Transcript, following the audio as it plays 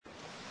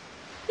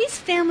These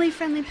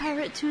family-friendly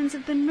pirate tunes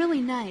have been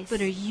really nice.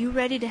 But are you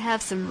ready to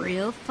have some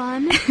real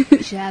fun?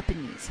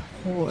 Japanese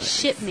horror.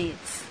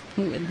 Shipmates.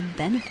 With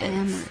benefits.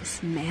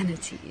 Amorous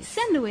manatees.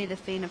 Send away the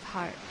faint of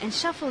heart and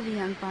shuffle the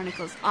young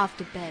barnacles off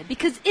to bed,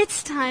 because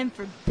it's time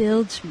for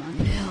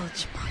Bilgemunky.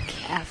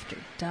 Bilgemunky After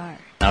Dark.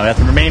 Now we have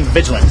to remain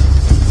vigilant.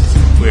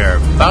 We are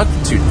about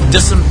to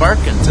disembark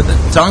into the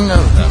tongue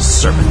of the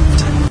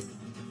serpent.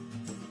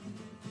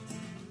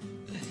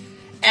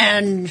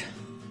 And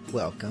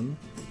welcome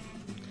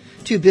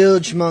to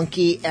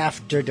Bilgemunky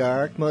After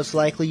Dark. Most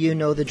likely you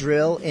know the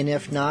drill, and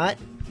if not,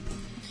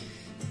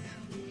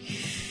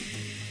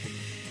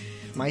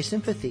 my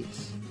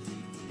sympathies.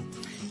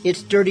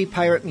 It's dirty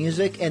pirate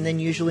music, and then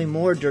usually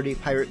more dirty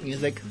pirate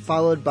music,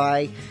 followed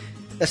by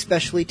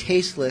especially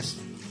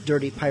tasteless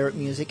dirty pirate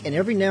music, and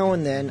every now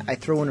and then I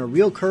throw in a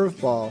real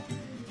curveball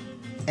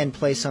and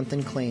play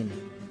something clean.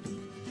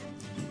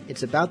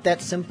 It's about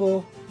that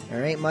simple.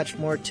 There ain't much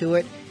more to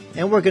it.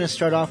 And we're going to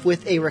start off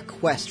with a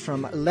request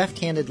from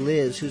Left-Handed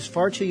Liz, who's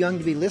far too young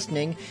to be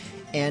listening,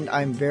 and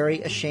I'm very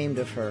ashamed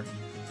of her.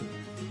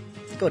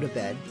 Go to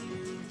bed.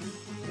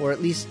 Or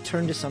at least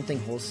turn to something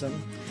wholesome.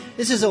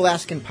 This is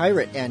Alaskan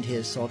Pirate and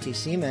his salty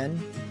seamen,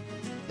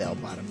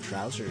 bell-bottom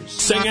trousers.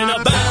 Singing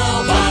a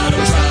bell-bottom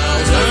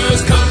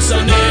trousers, coats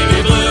of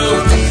navy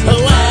blue,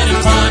 let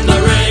him climb the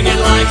rigging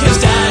like his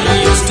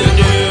daddy used to do.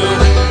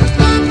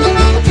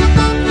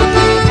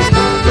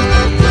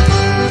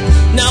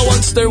 Now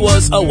once there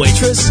was a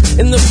waitress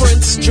in the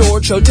Prince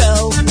George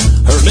Hotel.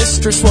 Her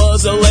mistress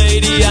was a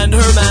lady and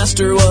her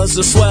master was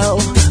a swell.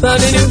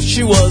 And he knew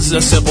she was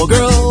a simple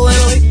girl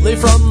and lately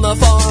from the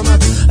farm.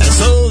 And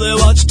so they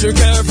watched her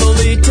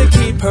carefully to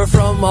keep her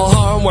from all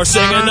harm. We're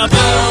singing a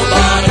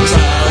bell-bottom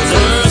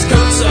trousers,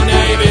 coats of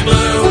navy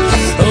blue,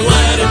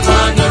 let him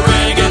climb the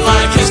rigging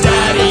like his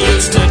daddy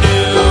used to do.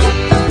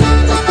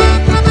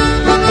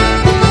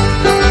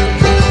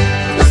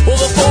 Well,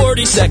 the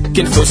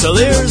 42nd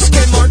Fusiliers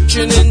came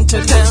marching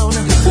into town,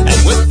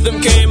 and with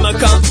them came a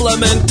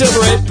complement of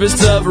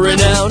rapists of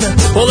renown.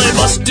 Well, they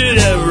busted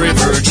every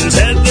virgin's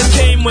head that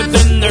came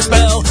within their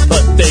spell,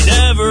 but they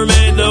never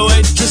made the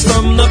waitress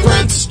from the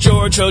Prince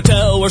George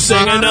Hotel. We're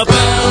singing a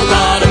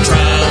bell-bottom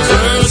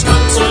trousers,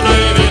 coats of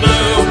navy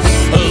blue,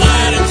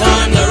 let him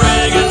climb the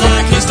rigging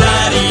like his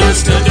daddy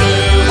used to do.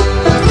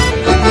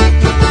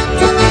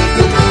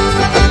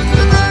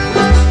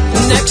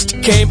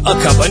 Next came a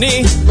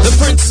company, the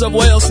Prince of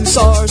Wales and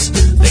Sars.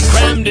 They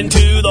crammed into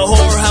the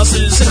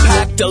whorehouses and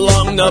packed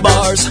along the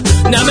bars.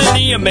 Now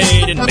many a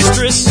maid and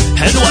mistress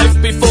and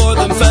wife before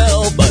them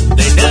fell, but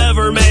they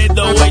never made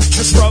the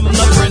waitress from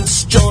the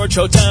Prince George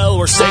Hotel.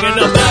 We're singing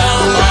a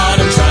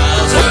bell-bottom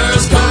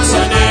trousers, coats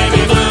of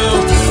navy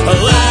blue,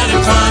 let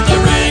him climb the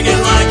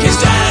rigging like his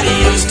daddy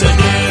used to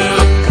do.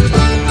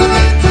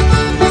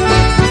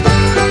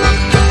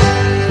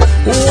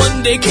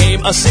 One day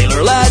came a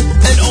sailor lad,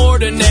 an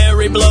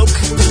ordinary bloke,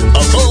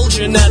 a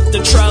bulging at the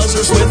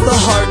trousers with a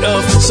heart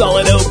of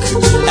solid oak.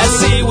 At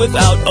sea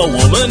without a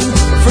woman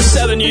for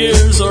 7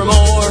 years or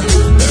more,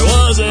 there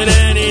wasn't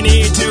any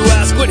need to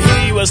ask what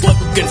he was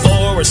looking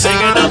for. We're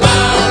singing a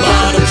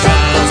bell-bottom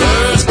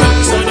trousers,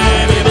 coats of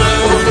navy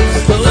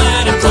blue,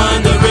 let him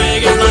climb the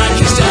rigging like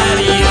his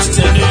daddy used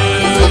to do.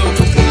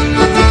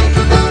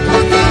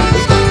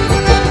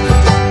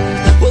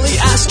 Well, he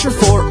asked her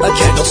for a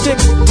candlestick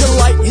to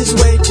light his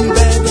way to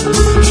bed.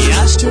 He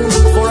asked her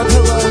for a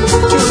pillow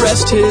to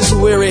rest his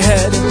weary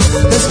head,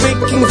 and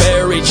speaking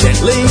very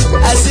gently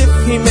as if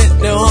he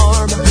meant no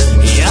harm,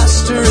 he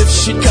asked her if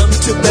she'd come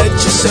to bed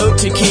just so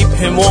to keep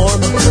him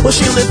warm. Well,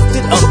 she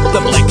lifted up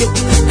the blanket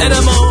and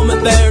a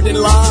moment there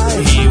didn't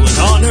lie. He was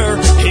on her,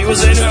 he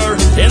was in her,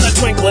 in the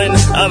twinkling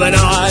of an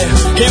eye.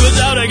 He was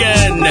out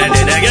again and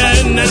in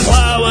again and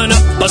plowing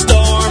up a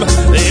storm.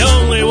 The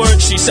only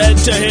word she said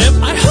to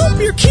him, I hope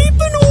you're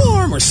keeping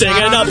warm. We're singing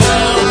a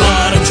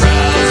bell-bottom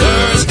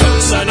trousers,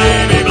 coats of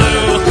navy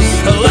blue,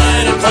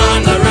 let him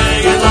climb the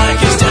rigging like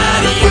his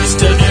daddy used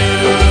to do.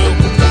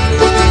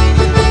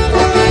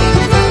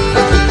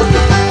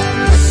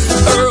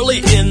 Early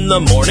in the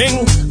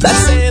morning, that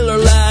sailor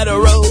lad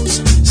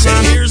arose,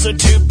 said, here's a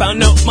 2-pound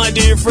note, my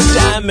dear, for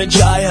damage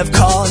I have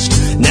caused.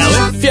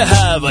 Now if you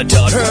have a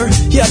daughter,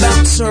 you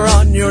bounce her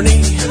on your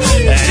knee,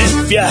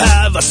 and if you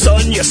have a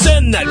son, you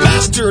send that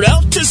bastard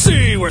out to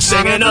sea. We're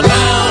singing a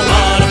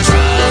bell-bottom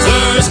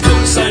trousers,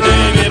 coats of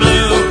navy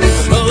blue,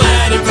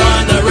 let him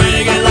climb the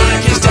rigging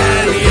like his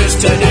daddy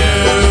used to do.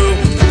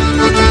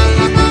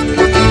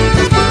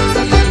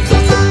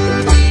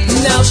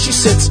 Now she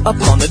sits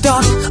upon the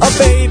dock, a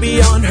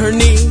baby on her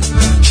knee.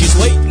 She's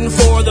waiting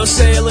for those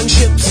sailing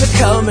ships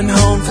a-coming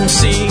home from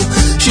sea.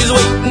 She's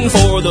waiting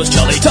for those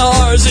jolly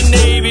tars in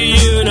navy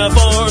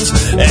uniforms,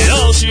 and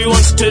all she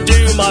wants to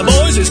do, my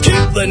boys, is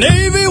keep the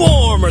navy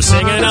warm. We're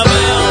singing a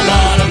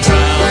bell-bottom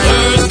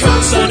trousers,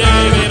 coats of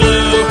navy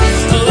blue,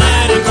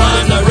 let him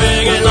climb the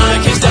rigging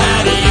like his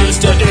daddy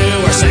used to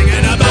do. We're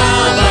singing a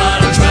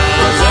bell-bottom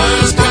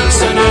trousers,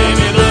 coats of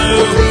navy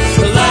blue,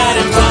 let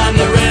him climb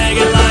the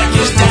rigging like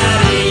his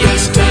daddy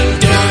used to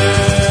do.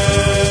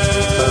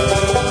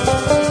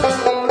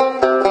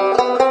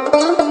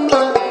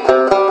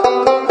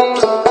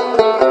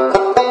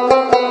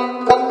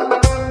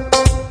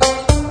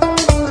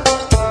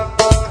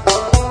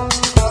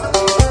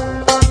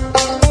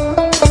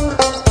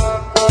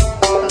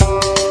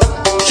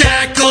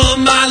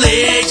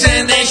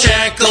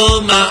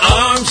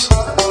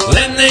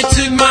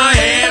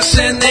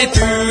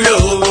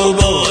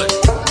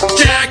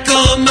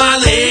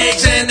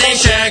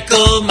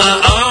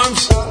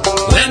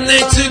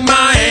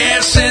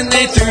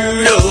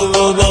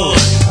 overboard.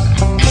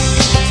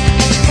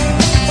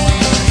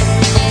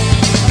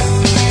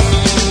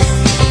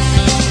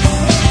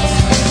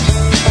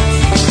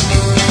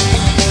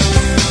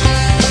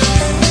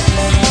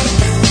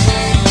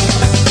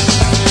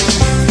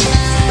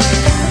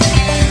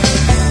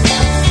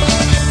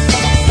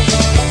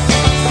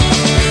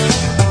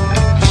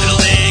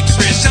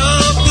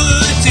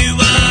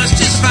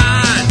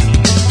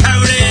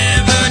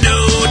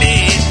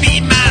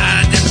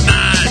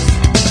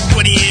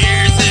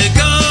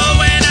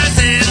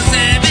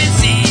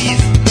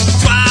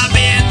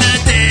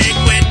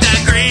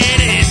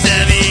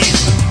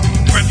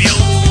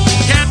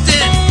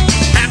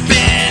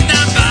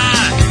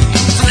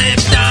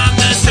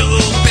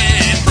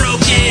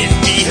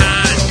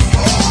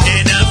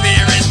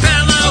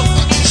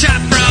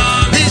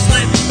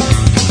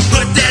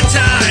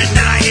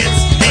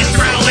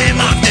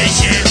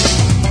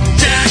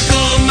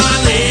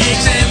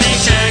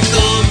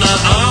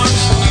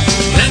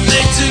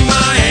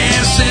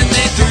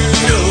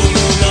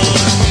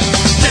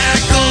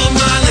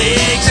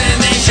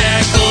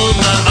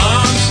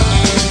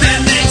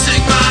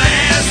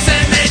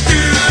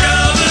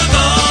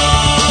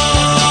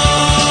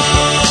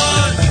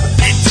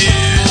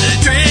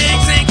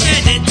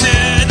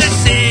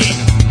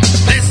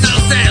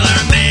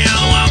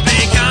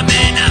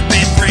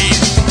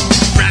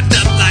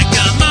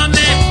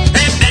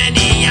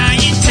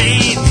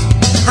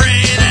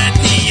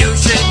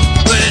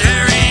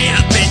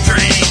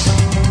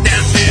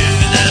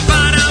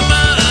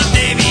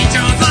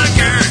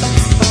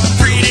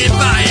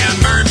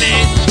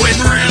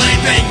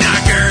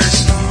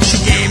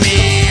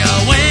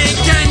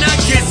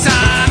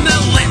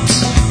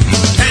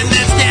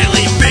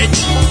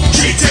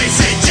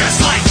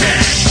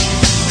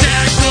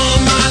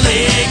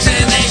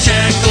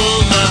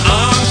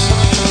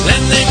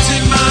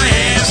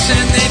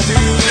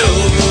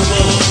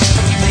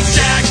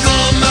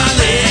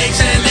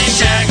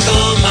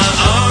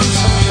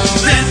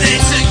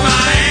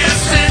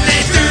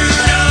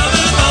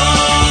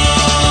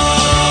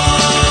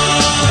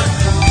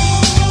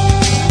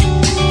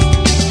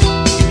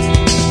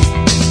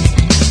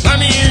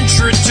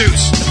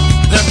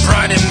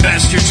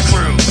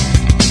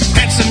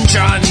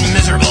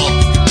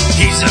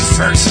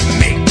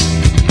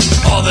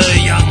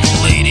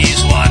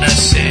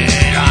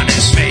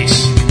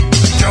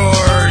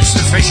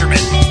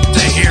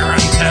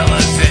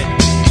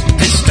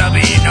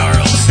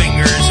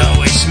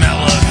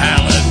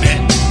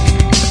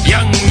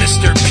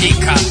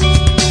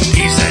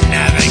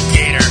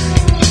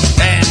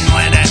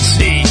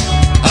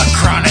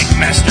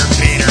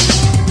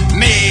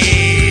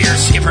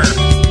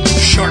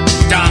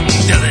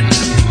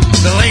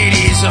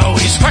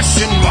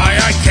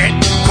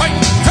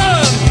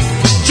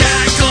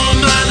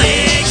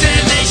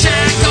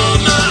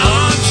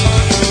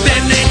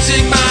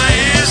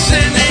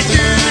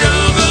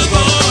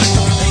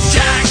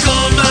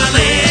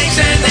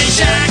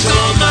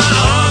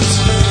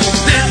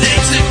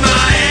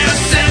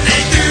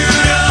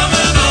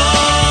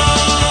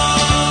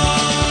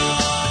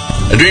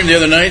 I dreamed the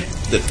other night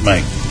that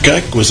my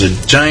cock was a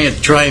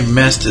giant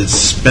tri-masted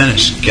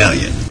Spanish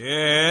galleon.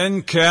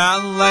 In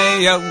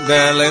Callao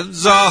there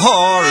lives a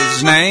whore,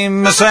 his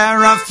name is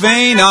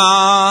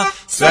Serafina.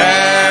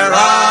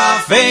 Serafina,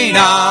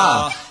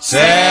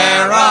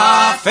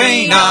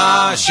 Serafina.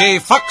 She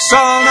fucks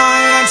all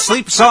night and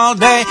sleeps all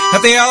day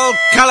at the old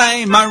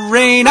Calais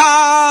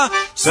Marina.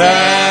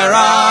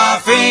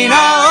 Serafina,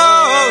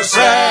 oh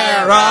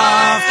Serafina.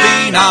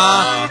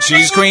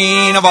 She's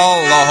queen of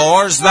all the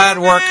whores that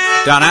work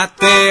down at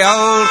the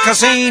old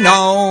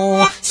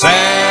casino.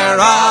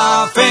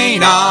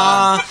 Serafina,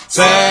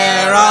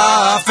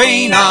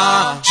 Serafina.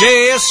 She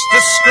used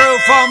to screw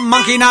for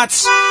monkey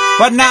nuts,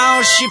 but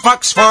now she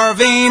fucks for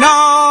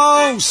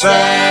vino.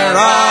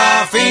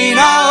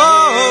 Serafina,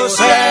 oh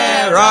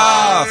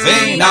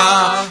Serafina.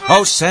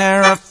 Oh,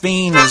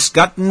 Serafina's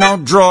got no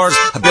drawers.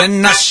 I've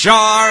been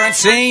ashore and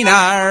seen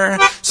her.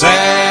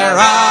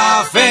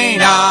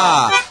 Serafina,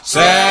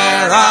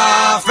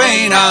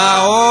 Serafina.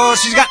 Oh,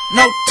 she's got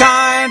no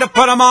time to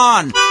put 'em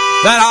on.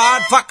 That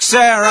hard fuck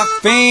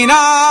Serafina.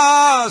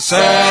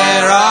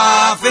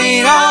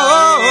 Serafina,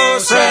 oh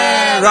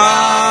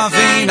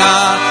Serafina.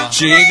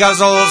 She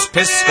guzzles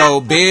pisco,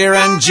 beer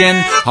and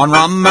gin on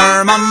rum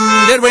her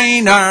mum did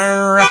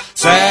wiener.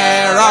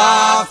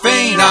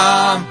 Serafina,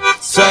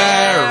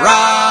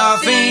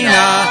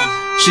 Serafina.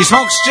 She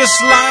smokes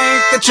just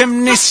like the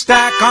chimney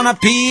stack on a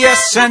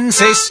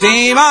PSNC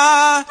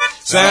steamer.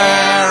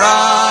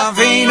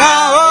 Serafina,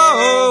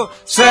 oh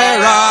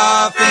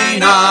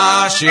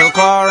Serafina. she'll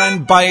claw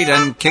and bite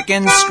and kick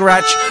and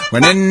scratch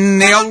when in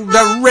the old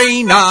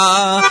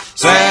arena.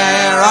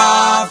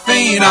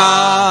 Serafina,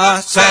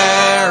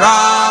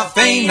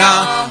 Serafina,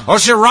 oh,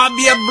 she'll rob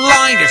you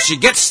blind if she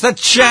gets the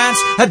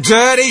chance, a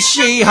dirty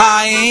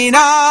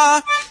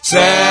she-hyena.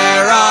 Serafina,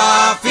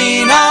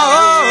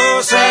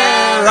 oh,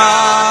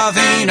 Serafina.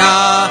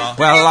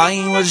 Well,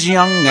 I was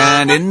young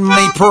and in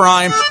me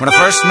prime when I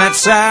first met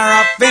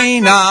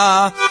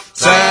Serafina.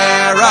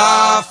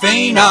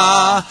 Serafina,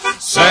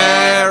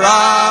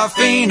 Serafina.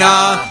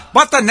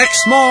 But the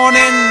next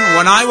morning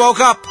when I woke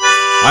up,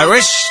 I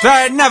wished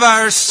I'd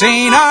never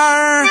seen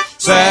her.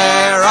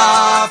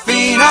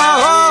 Serafina,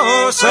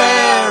 oh,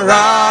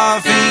 Serafina.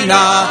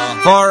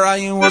 For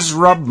I was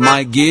robbed,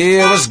 my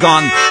gear was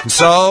gone, and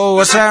so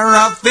was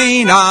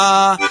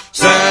Serafina.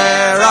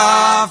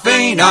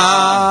 Serafina,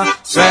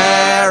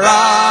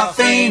 Serafina.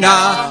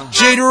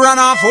 She'd run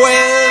off with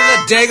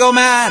a Dago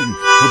man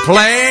who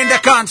played the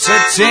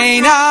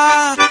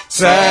concertina.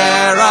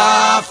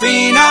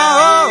 Serafina,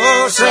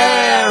 oh,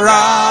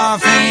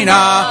 Serafina.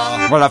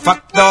 Well, I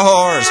fucked the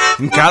whores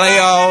in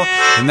Callio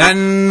and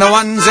then the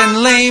ones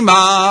in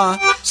Lima.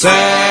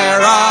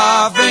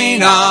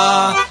 Serafina,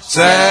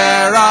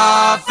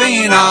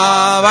 Serafina.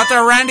 But the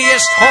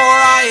randiest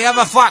whore I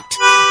ever fucked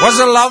was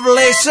a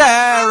lovely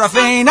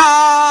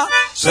Serafina.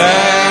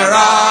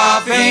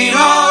 Serafina,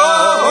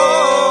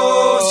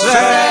 oh,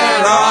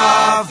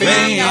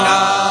 Serafina.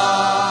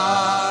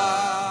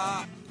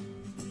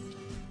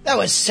 That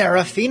was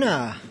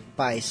Serafina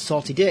by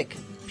Salty Dick,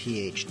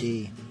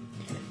 Ph.D.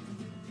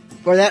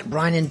 For that,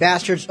 Brian and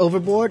Bastards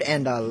Overboard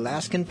and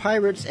Alaskan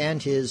Pirates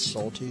and his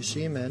Salty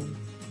Seamen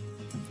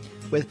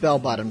with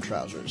bell-bottom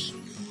trousers.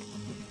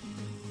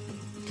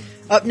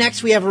 Up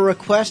next, we have a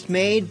request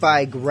made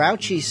by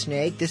Grouchy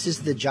Snake. This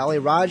is the Jolly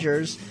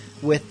Rogers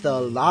with the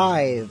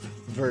live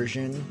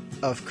version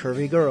of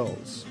Curvy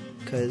Girls,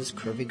 because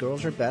curvy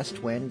girls are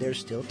best when they're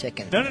still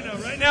ticking. No.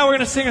 Right now we're going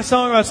to sing a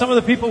song about some of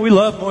the people we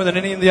love more than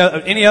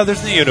any others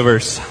in the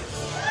universe.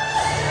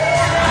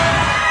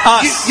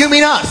 Us. You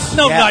mean us?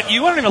 No, not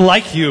you. I don't even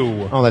like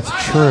you. Oh, that's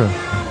true.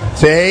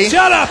 See?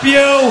 Shut up,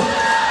 you!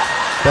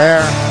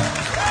 There.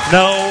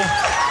 No,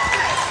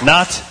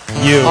 not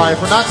you. All right,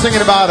 if we're not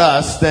singing about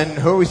us, then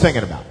who are we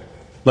singing about?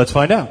 Let's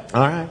find out.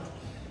 All right.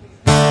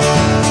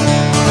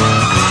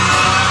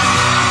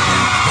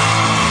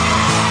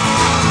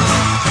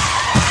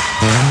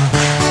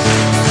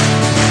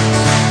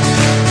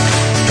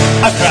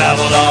 I've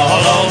traveled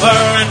all over,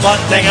 and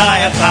one thing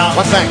I have found.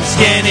 What thing?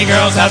 Skinny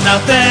girls have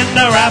nothing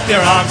to wrap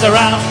your arms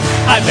around.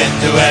 I've been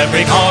to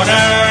every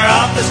corner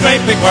of this great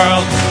big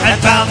world and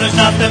found there's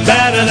nothing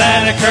better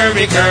than a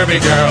curvy, curvy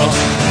girl.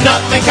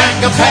 Nothing can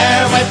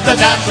compare with the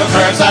natural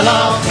curves I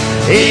love.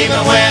 Even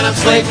when I'm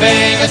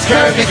sleeping, it's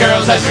curvy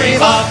girls I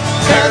dream of.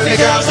 Curvy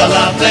girls are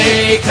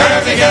lovely,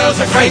 curvy girls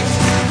are great.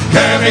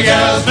 Curvy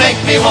girls make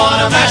me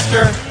want to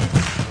master.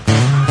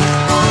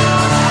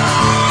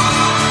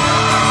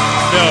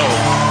 No.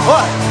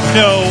 What?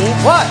 No.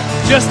 What?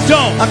 Just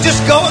don't. I'm just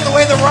going the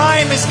way the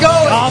rhyme is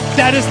going. Oh,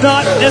 that is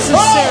not necessary.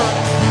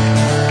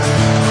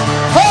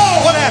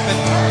 Oh, what happened?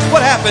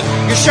 What happened?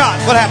 You're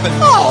shot. What happened?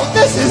 Oh,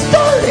 this is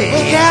dirty.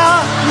 Yeah,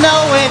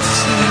 no,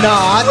 it's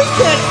not. We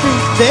can't do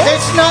this.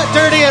 It's not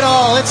dirty at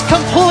all. It's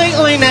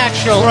completely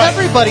natural. Right.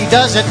 Everybody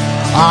does it.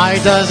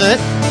 I does it.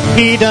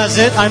 He does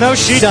it. I know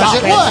she does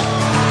it. What?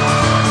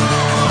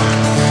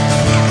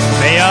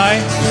 May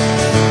I?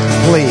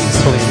 Please,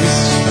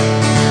 please.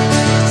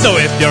 So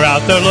if you're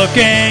out there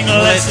looking,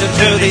 listen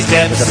to these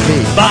tips.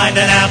 Find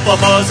an ample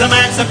bosom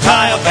and some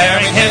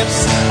tile-bearing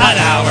hips. An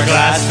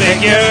hourglass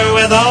figure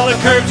with all the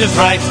curves just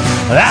right.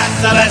 That's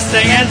the best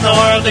thing in the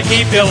world to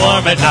keep you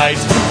warm at night.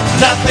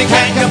 Nothing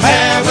can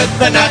compare with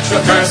the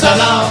natural curves I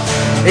love.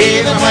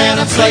 Even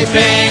when I'm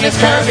sleeping, it's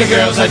curvy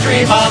girls I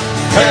dream of.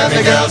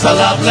 Curvy girls are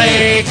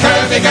lovely,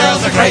 curvy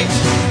girls are great.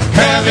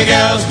 Curvy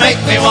girls make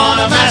me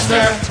want to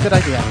master. Good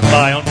idea.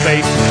 My own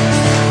fate.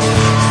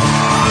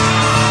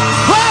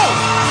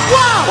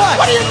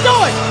 What are you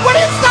doing? What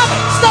are you... Stop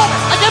it! Stop it!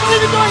 I can't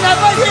believe you're doing that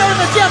right here in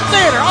the gym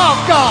theater. Oh,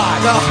 God.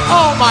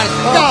 Oh, my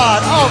God.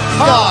 Oh,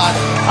 God.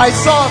 I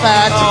saw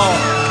that. Oh.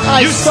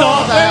 I You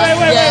saw that.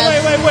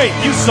 Wait.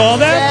 You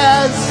saw that?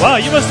 Yes. Wow,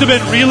 you must have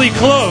been really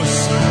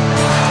close.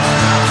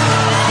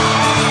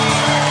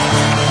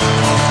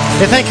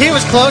 You think he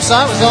was close?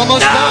 I was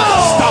almost done.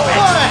 Stop it.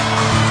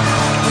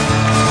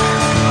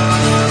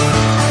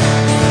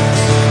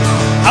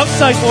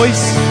 Outside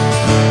voice.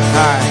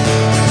 All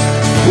right.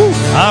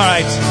 All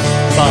right,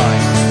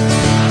 fine.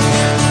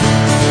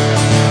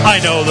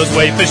 I know those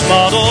wayfish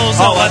models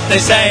are what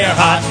they say are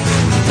hot,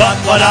 but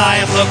what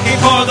I am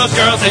looking for, those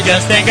girls they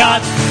just ain't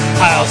got.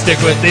 I'll stick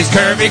with these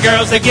curvy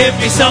girls that give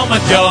me so much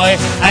joy,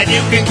 and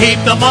you can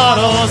keep the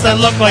models that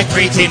look like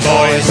preteen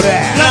boys.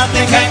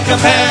 Nothing can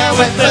compare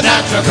with the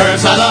natural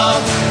curves I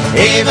love.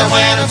 Even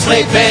when I'm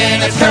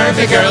sleeping, it's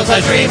curvy girls I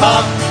dream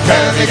of.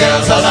 Curvy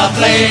girls are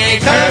lovely,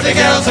 curvy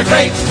girls are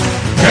great.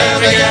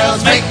 Curvy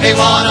girls make me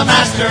want to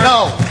master.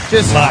 No.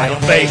 Just Smile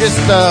face. Just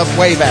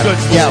way better. Good.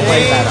 Yeah,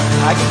 way better.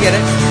 I can get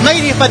it.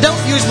 Lady, if I don't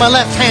use my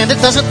left hand,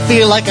 it doesn't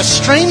feel like a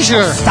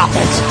stranger. Stop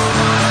it.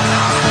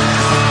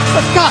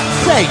 For God's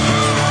sake.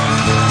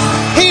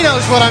 He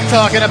knows what I'm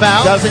talking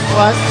about. Does it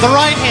what? The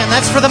right hand,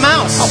 that's for the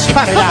mouse. Oh,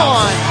 cut it Come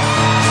out. on.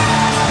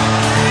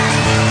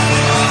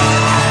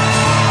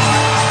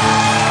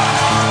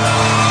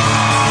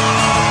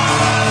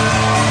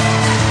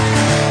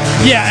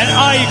 Yeah, and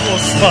I equals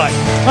smut.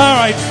 All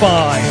right,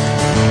 fine.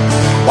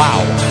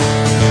 Wow.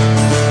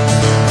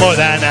 More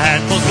than a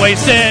handful's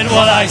wasted.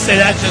 Well, I say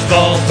that's just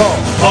bull.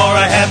 For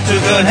I have two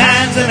good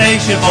hands and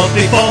they should both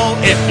be full.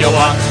 If you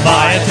want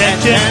my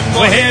attention,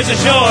 well, here's a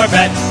sure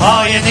bet.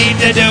 All you need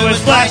to do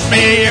is flash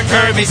me your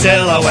curvy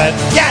silhouette.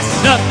 Yes!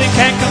 Nothing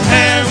can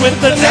compare with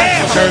the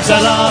natural curves I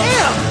love.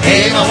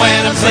 Even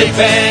when I'm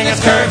sleeping,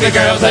 it's curvy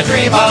girls I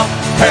dream of.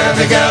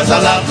 Curvy girls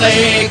are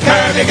lovely.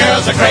 Curvy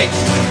girls are great.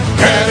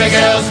 Curvy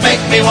girls make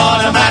me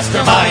want to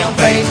master my own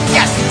fate.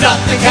 Yes,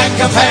 nothing can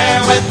compare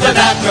with the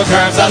natural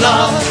curves I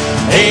love.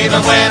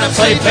 Even when I'm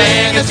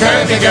sleeping, it's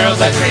curvy girls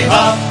I dream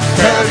of.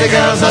 Curvy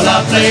girls are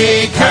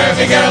lovely.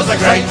 Curvy girls are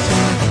great.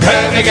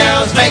 Curvy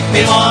girls make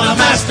me want to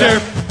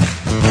master.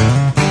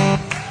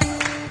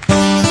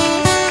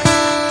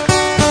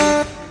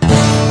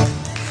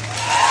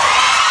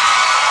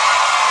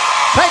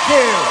 Thank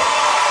you.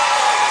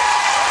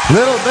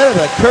 Little bit of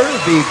a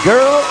curvy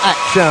girl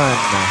action.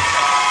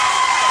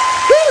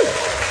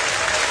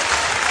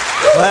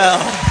 Well,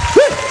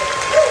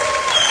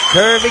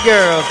 curvy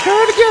girls,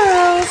 curvy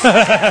girls.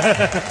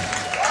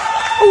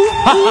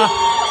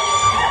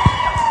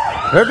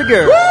 Curvy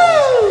girls.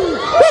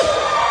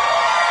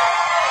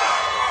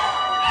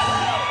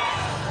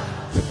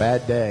 It's a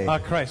bad day. Oh,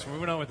 Christ, we're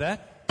moving on with that?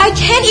 I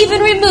can't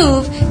even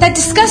remove that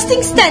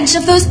disgusting stench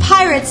of those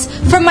pirates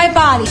from my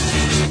body.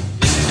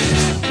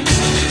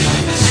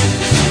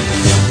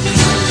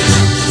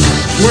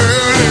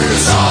 Well,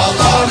 it's all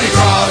Mardi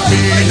Gras,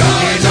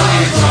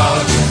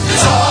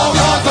 it's all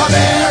got the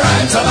beer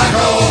and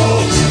tobacco.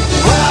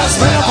 Well, I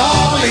spent a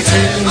Polly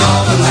tin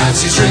on the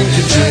Lancey's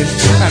drinking gin,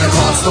 and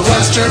across the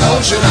Western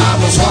Ocean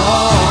I must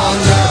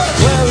wander.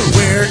 Well,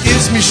 where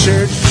is me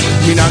shirt,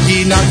 me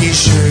nuggy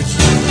shirt?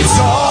 It's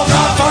all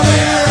got the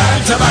beer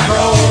and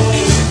tobacco.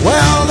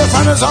 Well, the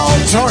front is all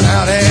torn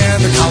out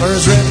and the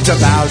collar's ripped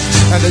about,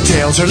 and the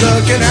tails are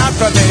looking out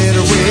for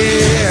better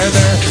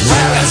weather.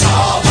 Well, it's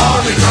all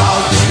Mardi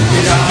Gras,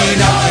 me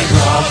nuggy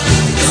grog.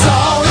 It's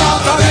all got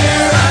the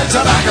beer and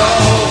tobacco.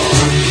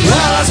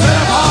 Well, I spent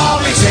a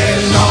Polly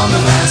tin on the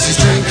Lancey's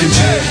drinking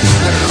gin,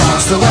 and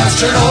across the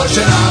Western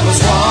Ocean I was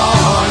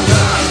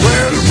wander.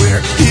 Well, where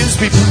is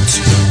me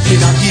boots,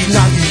 me nuggy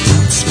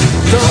boots?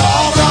 They're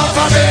all gone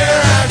for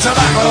beer and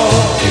tobacco.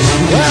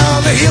 Well,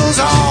 the heels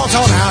are all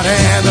torn out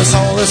and the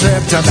sole is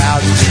ripped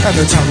about, and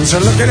the tongues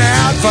are looking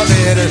out for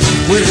bitter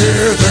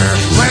weather.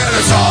 Well,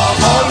 it's all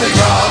Mardi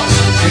Gras,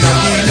 me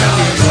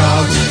nuggy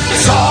grog.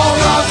 It's all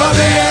gone for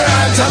beer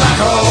and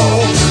tobacco.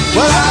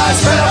 Well, I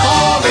spent a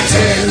Polly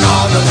tin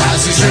on the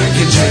Lancey's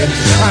drinking gin,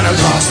 and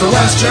across the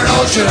Western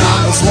Ocean I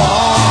must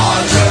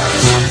wander.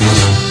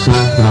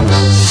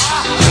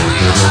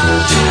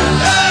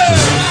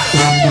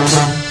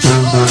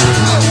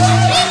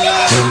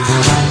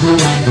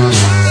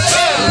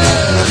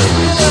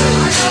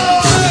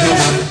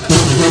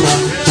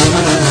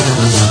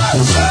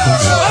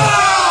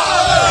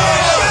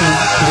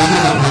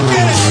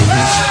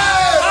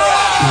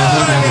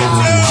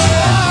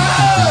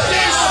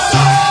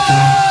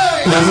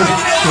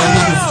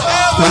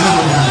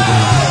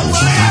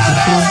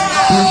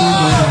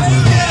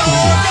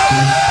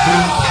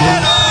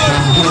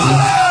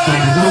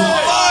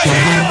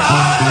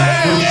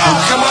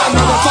 Come on,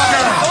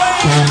 motherfucker!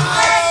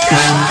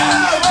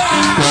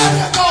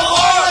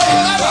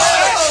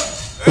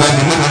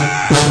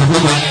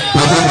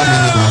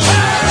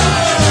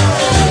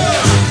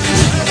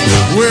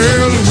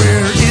 Well,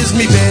 where is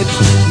me bed?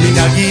 Me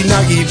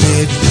nuggy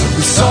bed.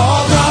 It's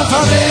all gone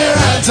for beer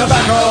and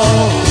tobacco.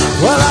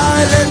 Well,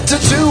 I lent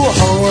it to a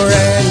whore,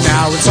 and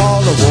now it's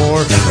all a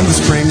war, and the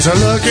springs are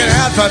looking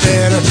out for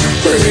better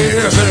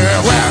weather.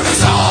 Well,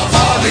 it's all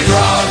Mardi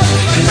Gras,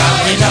 me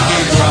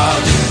nuggy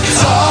grog.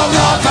 It's all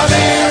gone for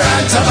beer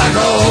and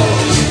tobacco.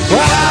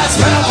 Well, I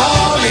spent a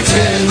Polly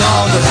tin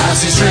on the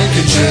Lancey's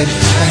drinking gin,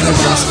 and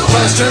across the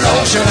Western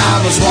Ocean I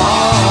was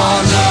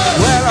wander.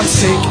 Well, I'm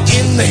sick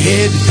in the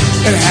head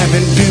and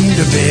haven't been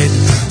to bed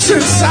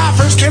since I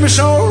first came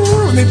ashore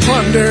with me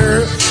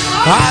plunder.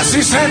 I see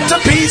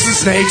centipedes and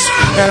snakes,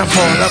 and I'm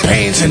full of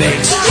pains and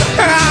aches,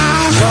 and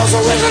I cross the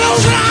Western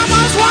Ocean I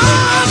must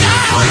wander.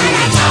 When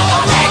it's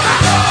all Mardi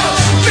Gras,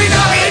 me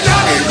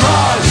nuggy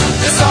grog.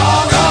 It's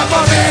all gone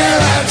for beer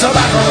and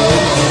tobacco.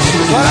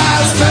 Well,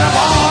 I spent a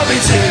Polly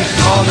tin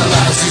on the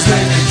Lancey's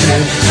drinking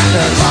gin,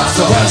 and across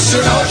the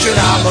Western Ocean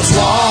I must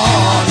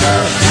wander.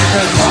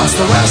 And across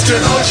the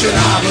Western Ocean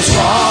I must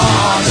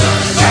wander.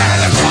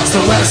 And across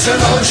the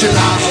Western Ocean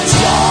I must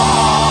wander.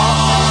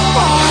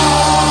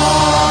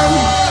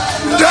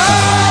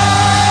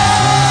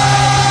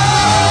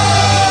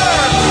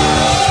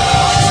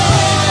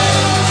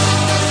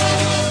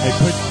 They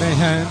put me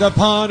hand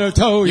upon her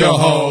toe,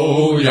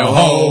 Yo-ho,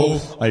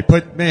 yo-ho. I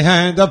put me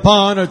hand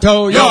upon her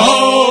toe,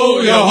 Yo-ho,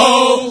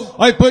 yo-ho.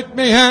 I put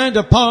me hand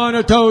upon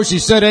her toe. She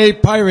said, hey,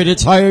 pirate,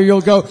 it's higher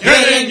you'll go.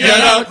 Get in,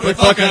 get out, quit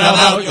fucking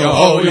about.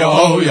 Yo-ho,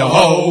 yo-ho,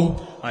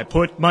 yo-ho. I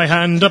put my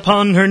hand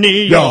upon her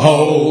knee.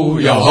 Yo-ho,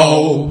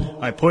 yo-ho.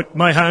 I put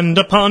my hand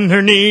upon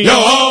her knee.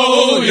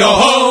 Yo-ho,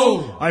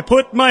 yo-ho. I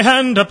put my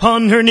hand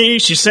upon her knee.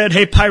 She said,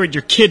 hey, pirate,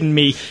 you're kidding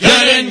me.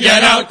 Get in,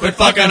 get out, quit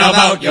fucking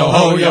about.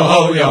 Yo-ho,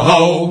 yo-ho,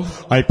 yo-ho.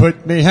 I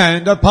put me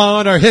hand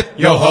upon her hip.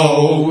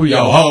 Yo-ho,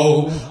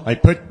 yo-ho. I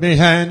put me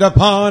hand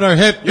upon her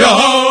hip.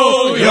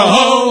 Yo-ho,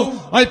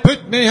 yo-ho. I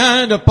put me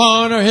hand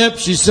upon her hip.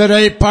 She said,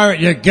 hey, pirate,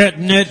 you're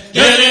getting it.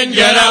 Get in,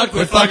 get out,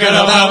 quit fucking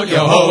about.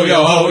 Yo-ho,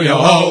 yo-ho,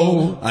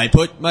 yo-ho. I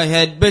put my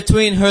head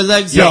between her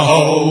legs.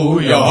 Yo-ho,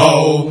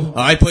 yo-ho.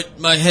 I put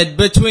my head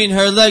between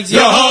her legs.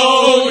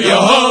 Yo-ho,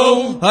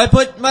 yo-ho. I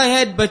put my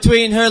head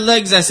between her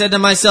legs. I said to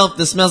myself,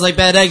 this smells like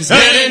bad eggs.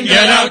 Get in,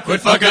 get out,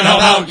 quit fucking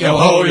about.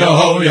 Yo-ho,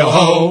 yo-ho,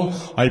 yo-ho.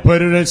 I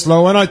put it in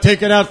slow and I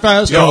take it out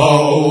fast.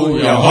 Yo-ho,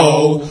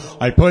 yo-ho.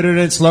 I put it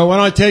in slow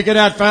and I take it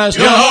out fast.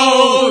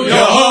 Yo-ho,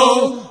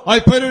 yo-ho. I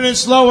put it in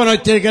slow and I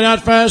take it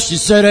out fast. She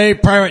said, hey,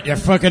 pirate, you're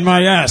fucking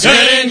my ass.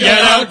 Get in,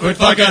 get out, quit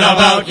fucking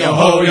about.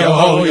 Yo-ho,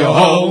 yo-ho,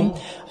 yo-ho.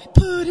 I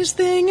put his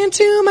thing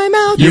into my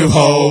mouth.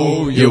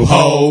 You-ho,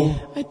 you-ho.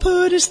 I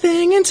put his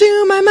thing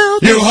into my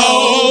mouth.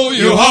 You-ho,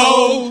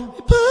 you-ho.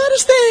 I put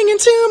his thing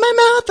into my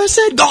mouth. I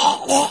said,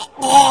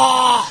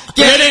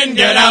 get in,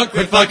 get out,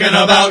 quit fucking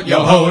about.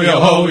 Yo-ho,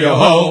 yo-ho,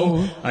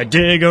 yo-ho. I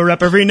dig her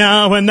up every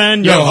now and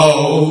then.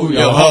 Yo-ho,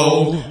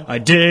 yo-ho. I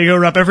dig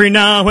her up every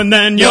now and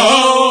then.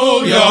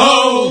 Yo-ho,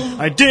 yo-ho.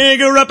 I dig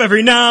her up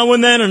every now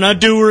and then, and I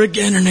do her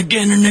again and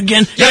again and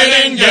again.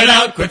 Get in, get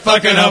out, quit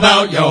fucking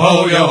about.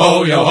 Yo-ho,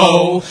 yo-ho,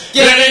 yo-ho.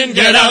 Get in,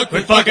 get out,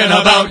 quit fucking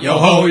about.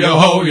 Yo-ho,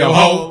 yo-ho,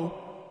 yo-ho.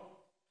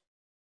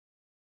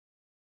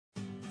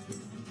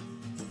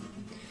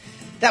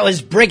 That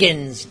was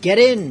Brigands, Get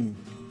In,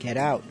 Get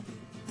Out.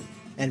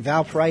 And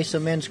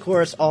Valparaiso Men's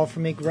Chorus, All For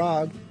Me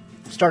Grog.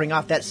 Starting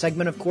off that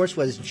segment, of course,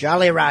 was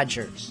Jolly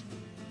Rogers,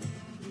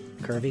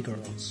 Curvy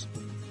Girls.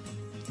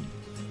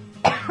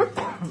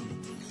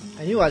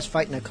 I knew I was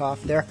fighting a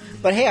cough there,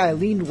 but hey, I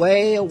leaned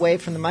way away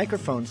from the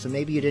microphone, so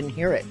maybe you didn't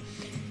hear it.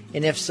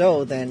 And if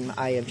so, then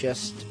I have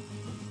just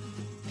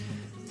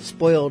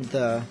spoiled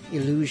the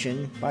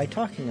illusion by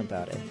talking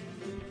about it.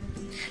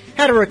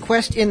 Had a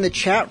request in the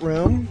chat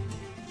room.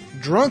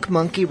 Drunk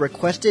Monkey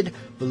requested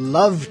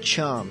Love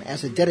Chum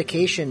as a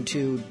dedication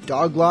to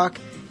Doglock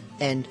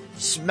and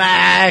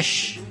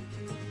Smash,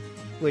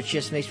 which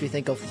just makes me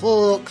think of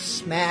Hulk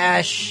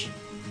Smash,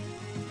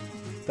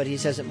 but he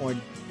says it more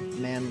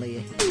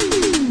manly.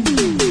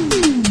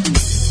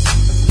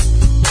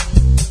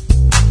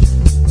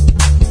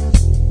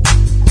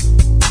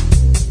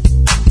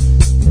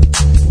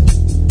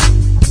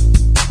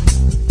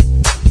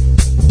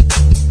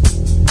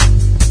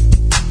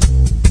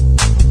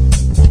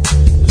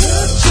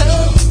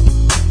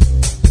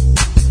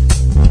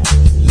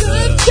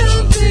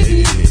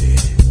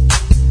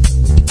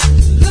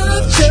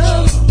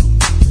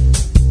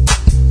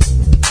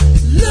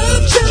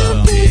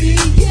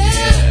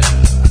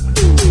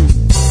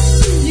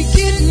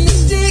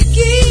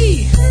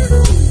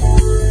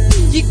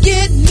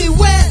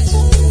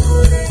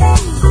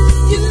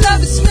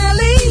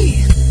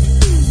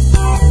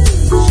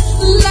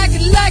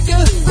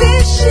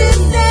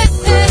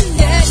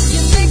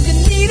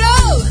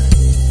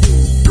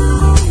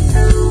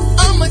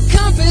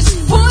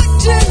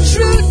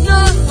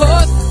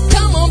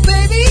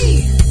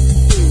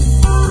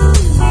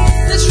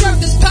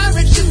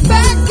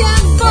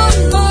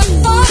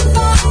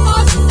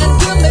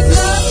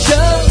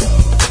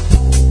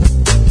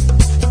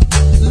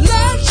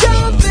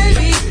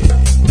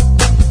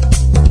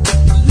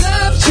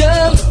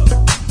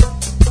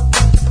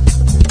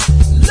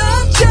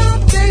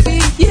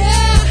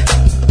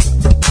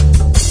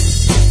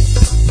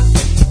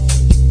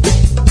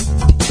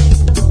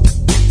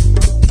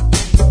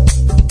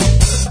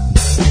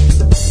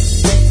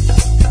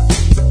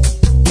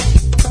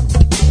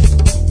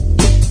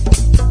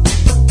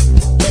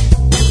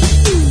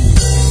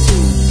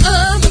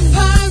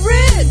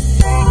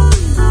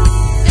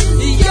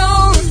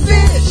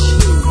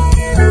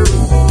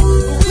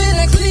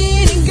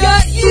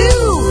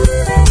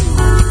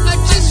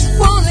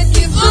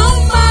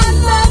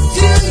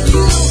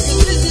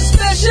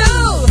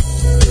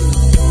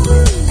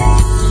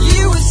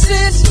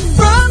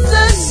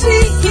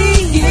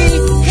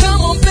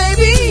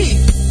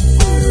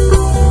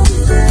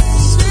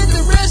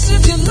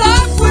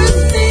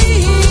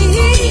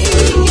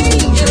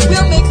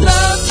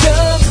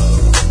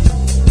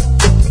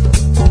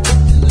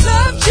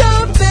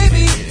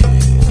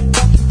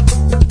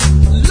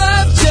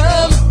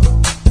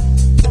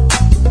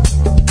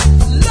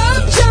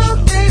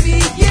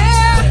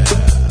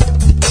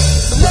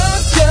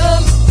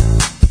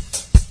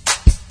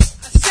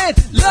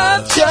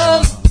 Love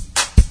Chum.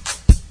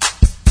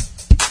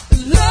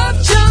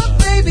 Love Chum,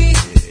 baby.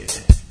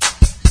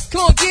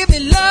 Come on, give me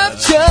Love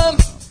Chum.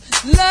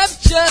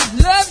 Love Chum,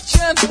 Love Chum.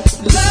 Chum,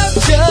 Love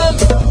Chum.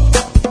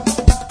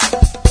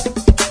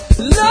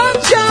 Love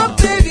Chum,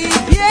 baby,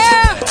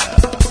 yeah.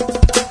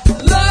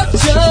 Love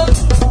Chum.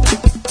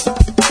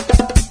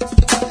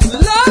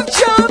 Love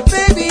Chum,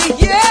 baby,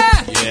 yeah.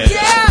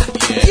 Yeah.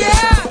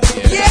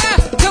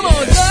 Come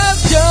on, Love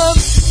Chum.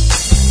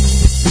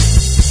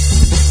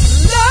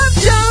 Love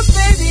Chum,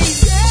 baby,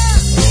 yeah.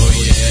 Oh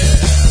yeah.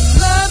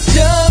 Love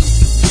Chum.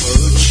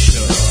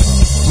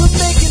 We're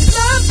making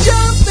Love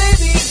Chum,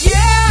 baby,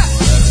 yeah.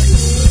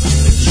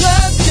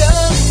 Love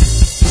Chum.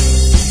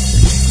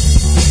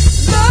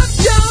 Love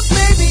Chum,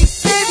 baby,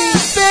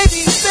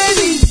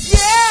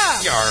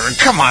 yeah. Yarr,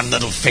 come on,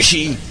 little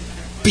fishy.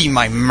 Be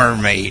my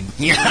mermaid.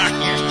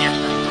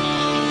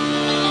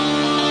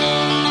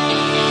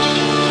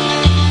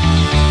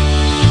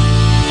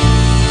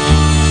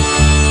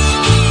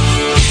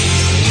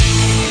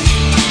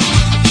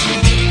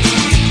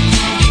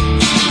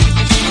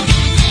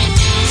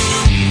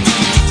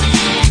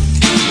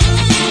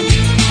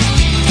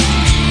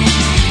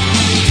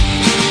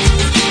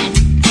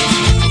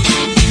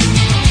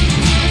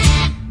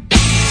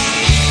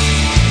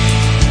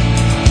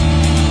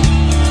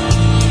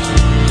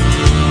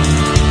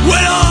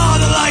 When all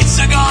the lights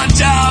are gone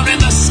down in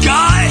the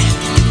sky,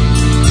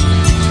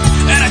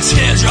 and a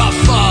teardrop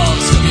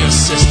falls from your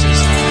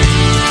sister's eye.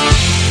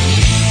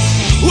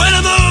 When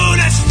the moon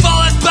has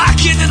fallen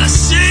back into the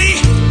sea,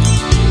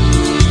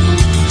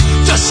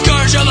 the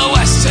scourge of the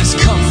west has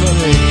come for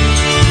me.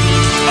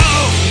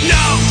 Oh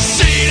no,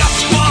 see the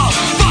squall,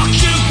 fuck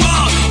you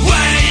all,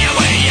 way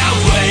away,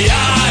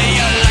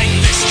 your life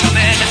is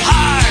coming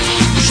hard,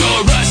 your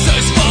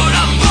wrestlers for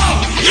the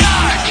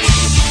boat-yard.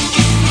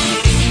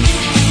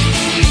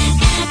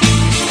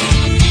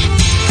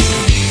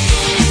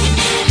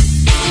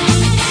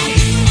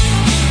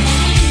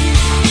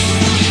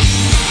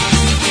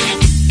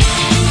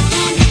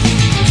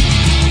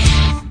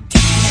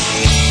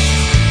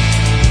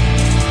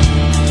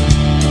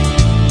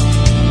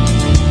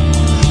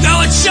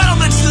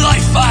 Gentleman's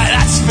life,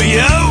 that's for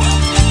you.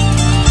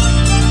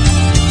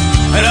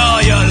 And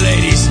all your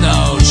ladies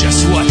know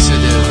just what to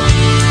do.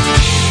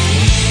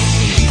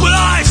 But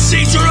I've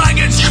seen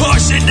dragons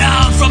coursing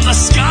down from the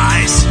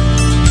skies,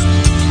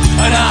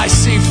 and I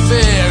see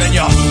fear in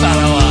your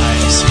fallow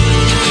eyes.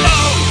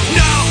 Oh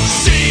no,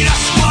 see the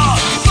squall,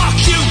 fuck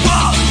you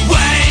all,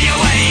 way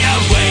away,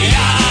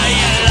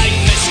 your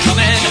life is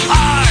coming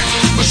hard,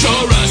 but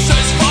your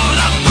wrestlers for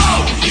the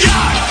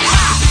boat-yard.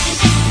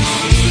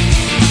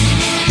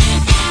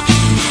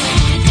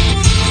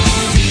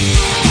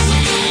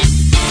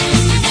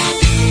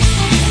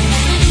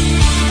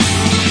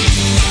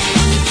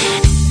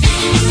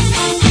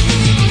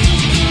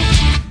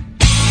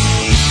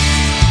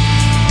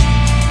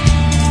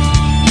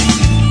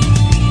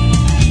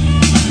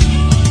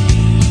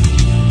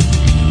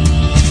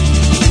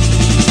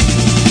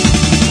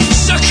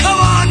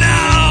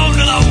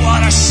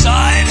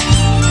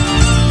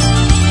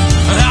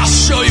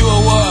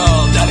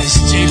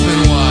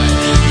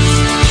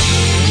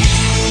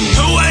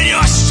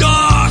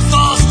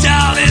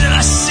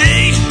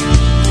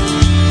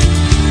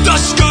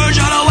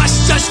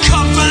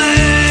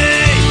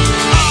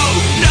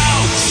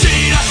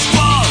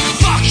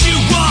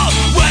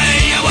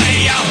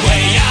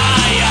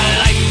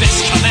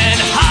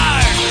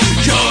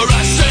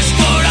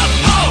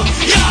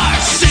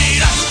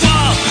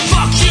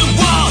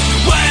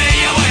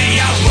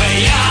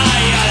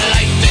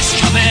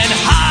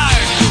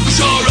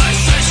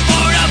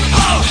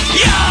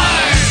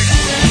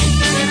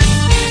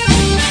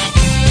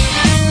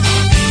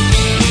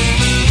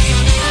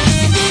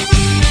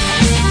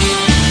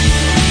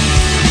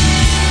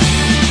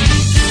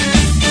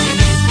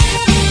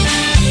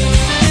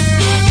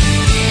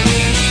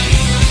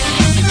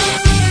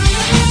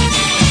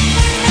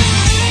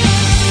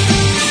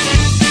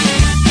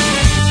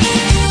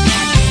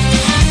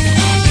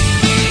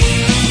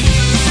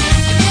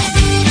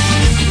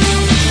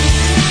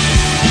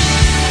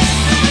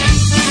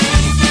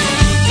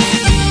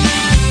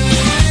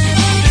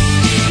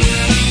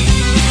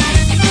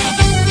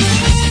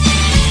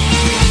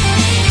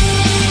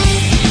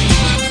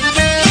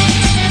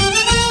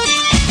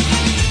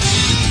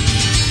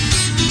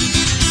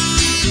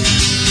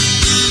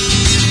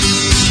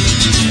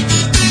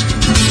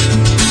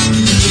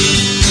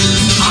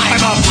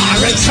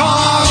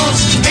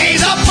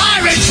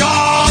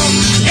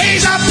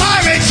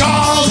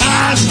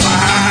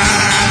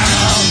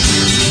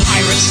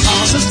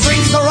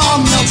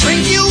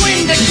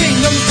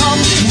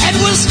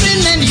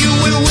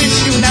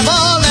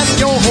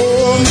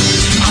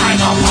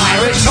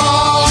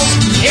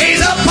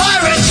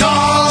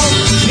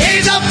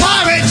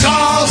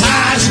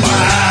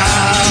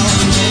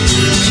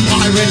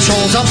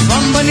 Trolls up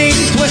from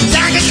beneath with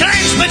dagger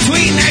clenched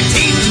between their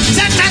teeth.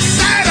 Set a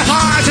sad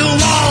heart to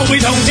all we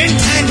don't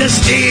intend to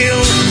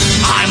steal.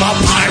 I'm a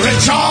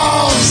pirate,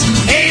 Charles.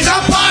 He's a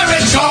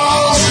pirate,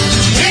 Charles.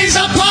 He's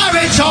a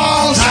pirate,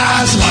 Charles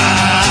as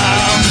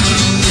well.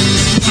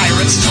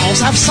 Pirates,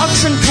 Charles, have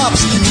suction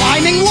cups,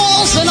 climbing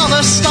walls and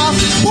other stuff.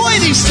 Boy,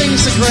 these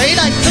things are great.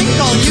 I think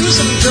I'll use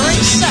them during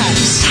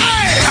sex.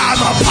 Hey, I'm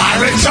a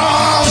pirate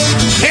Charles.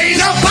 He's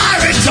a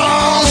pirate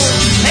Charles.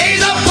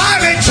 He's a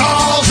pirate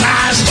Charles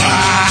as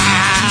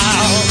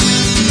well.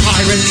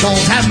 Pirate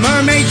Charles have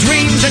mermaid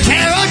dreams and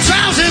tear our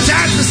trousers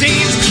at the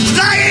seams.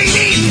 I ain't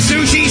eaten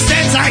sushi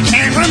since I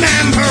can't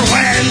remember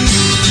when.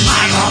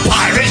 I'm a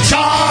pirate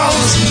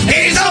Charles.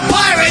 He's a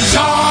pirate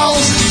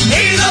Charles.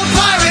 He's a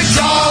pirate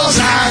Charles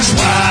as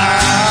well.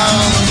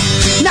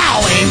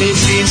 Now Amy,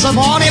 she's a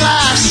bonny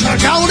lass, her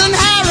golden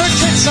hair, her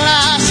tits and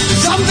ass.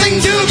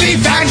 Something to be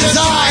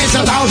fantasized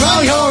about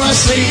while you're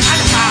asleep.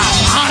 And how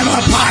I'm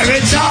a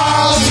pirate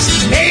Charles.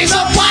 He's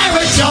a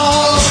pirate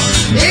Charles.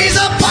 He's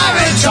a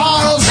pirate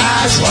Charles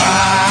as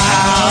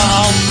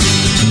well.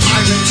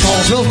 Pirate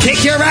Charles will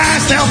kick your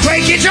ass. They'll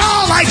break your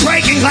jaw like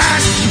breaking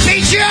glass.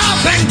 Beat you up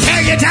and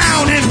tear you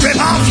down and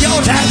rip off your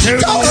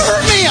tattoos. Don't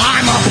hurt me.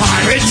 I'm a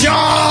pirate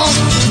Charles.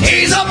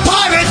 He's a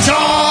pirate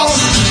Charles.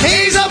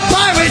 He's a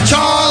pirate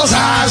Charles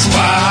as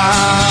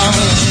well.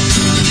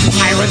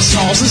 Pirate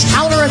Charles'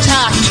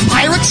 counterattack.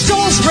 Pirate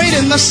Charles straight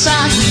in the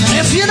sack.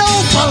 If you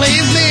don't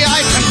believe me,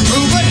 I can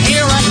prove it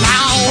here and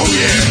now. Oh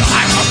yeah,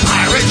 I'm a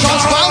pirate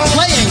Charles Charles. while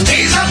playing.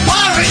 He's a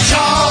pirate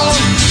Charles.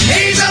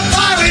 He's a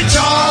pirate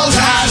Charles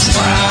as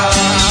well.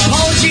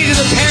 Apology to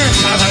the parents.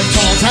 Pirate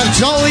Charles have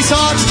jolly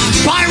socks.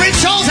 Pirate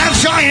Charles have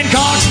giant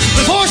cocks.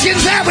 The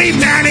portions that we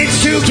managed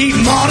to keep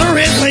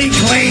moderately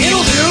clean.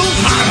 It'll do.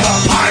 I'm a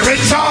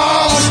pirate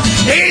Charles.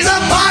 He's a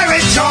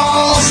pirate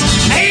Charles.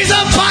 He's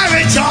a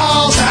pirate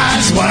Charles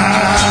as well.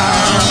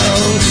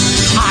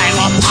 I'm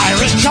a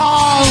pirate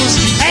Charles.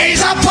 He's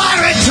a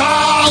pirate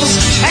Charles.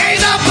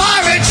 He's a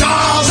pirate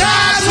Charles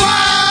as well.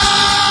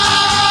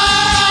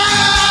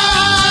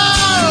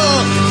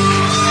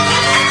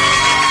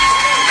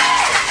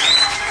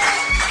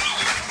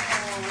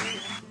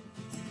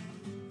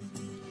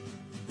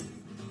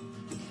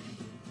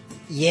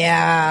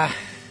 Yeah,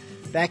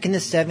 back in the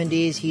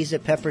 70s, he's a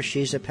pepper,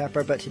 she's a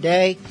pepper, but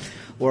today,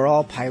 we're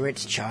all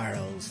Pirates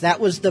Charles. That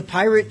was the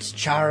Pirates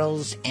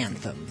Charles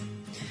anthem.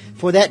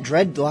 For that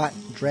Dreadnoughts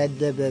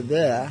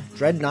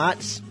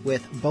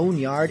with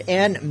Boneyard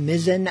and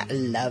Mizzen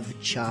Love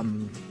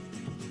Chum.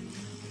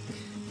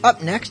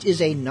 Up next is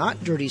a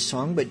not dirty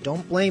song, but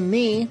don't blame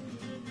me.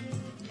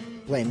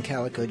 Blame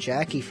Calico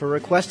Jackie for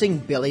requesting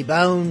Billy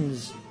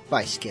Bones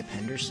by Skip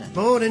Henderson.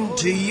 Morning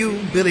to you,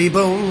 Billy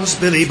Bones,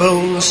 Billy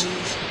Bones.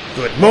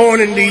 Good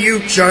morning to you,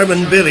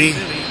 charming Billy.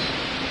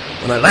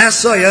 When I last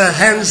saw your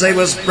hands, they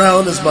was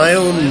brown as my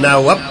own.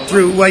 Now up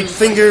through white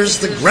fingers,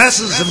 the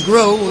grasses have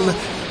grown.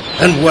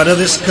 And what of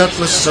this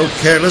cutlass so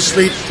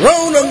carelessly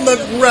thrown on the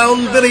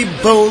ground? Billy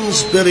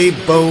Bones, Billy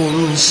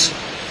Bones.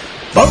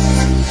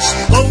 Bones,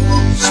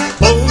 Bones,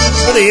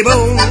 Bones, Billy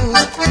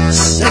Bones.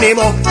 Send him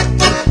off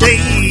to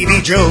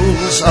Davy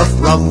Jones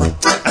of rum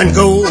and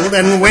gold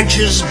and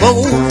wenches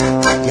bold.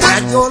 You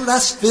had your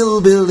last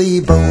fill, Billy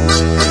Bones.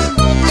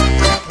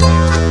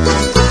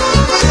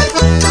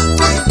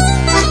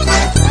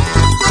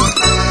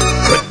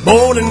 Good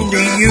morning to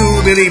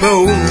you, Billy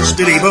Bones,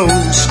 Billy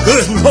Bones.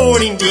 Good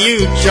morning to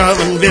you,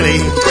 charming Billy.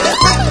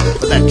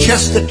 For that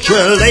chest that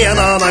you're laying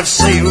on, I've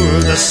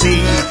sailed the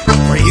sea.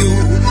 For you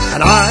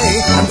and I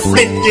and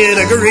Flint did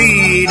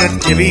agree to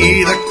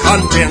divvy the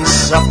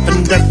contents up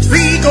into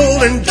 3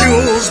 golden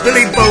jewels,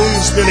 Billy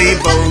Bones, Billy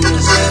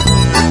Bones.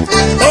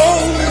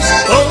 Bones,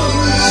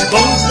 Bones,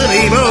 Bones,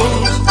 Billy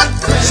Bones.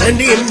 Send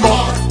him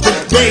off to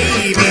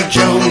Davy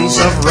Jones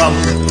of rum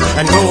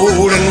and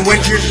gold and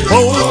wenches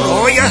bold.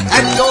 Oh, you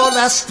had your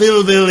last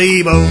fill,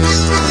 Billy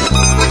Bones.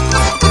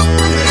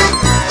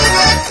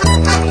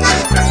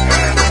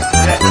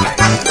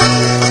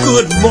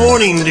 Good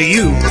morning to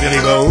you, Billy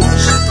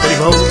Bones, Billy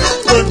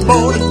Bones. Good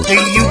morning to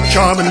you,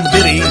 charming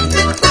Billy.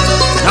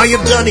 Now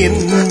you've done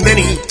in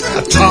many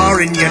a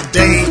tar in your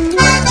day.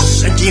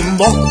 Sent him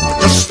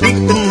off to sleep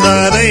in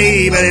the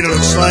bay, but it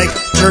looks like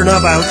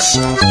turnabouts.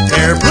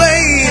 Fair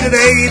play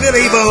today,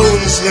 Billy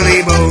Bones,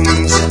 Billy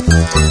Bones.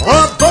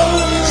 Oh,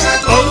 Bones,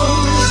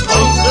 Bones,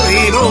 Bones,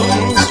 Billy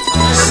Bones.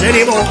 Sent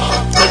him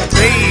off to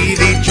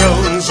Davy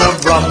Jones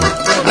of rum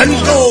and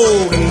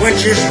gold and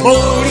wenches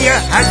bold. You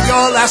had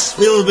your last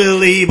fill,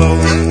 Billy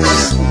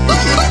Bones.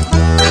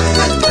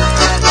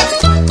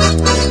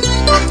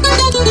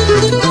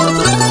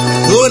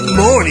 Good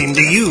morning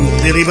to you,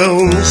 Billy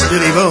Bones,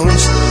 Billy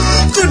Bones.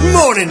 Good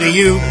morning to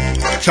you,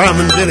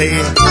 charming Billy.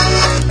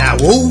 Now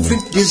old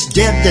Flint is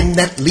dead and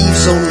that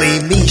leaves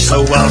only me,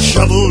 so I'll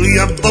shovel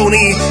your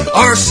bony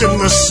arse in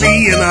the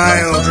sea and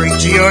I'll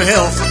drink to your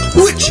health,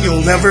 which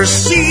you'll never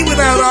see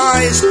without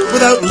eyes,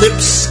 without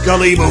lips,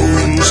 scully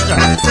bones.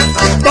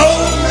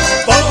 Bones,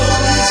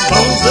 Bones,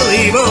 Bones,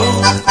 Billy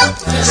Bones.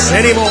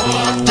 Send him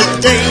off to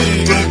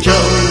Davy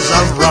Jones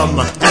of rum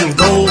and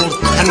gold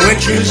and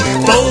wenches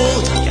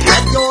bold. You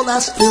had your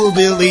last fill,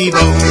 Billy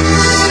Bones.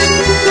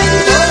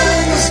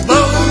 Bones,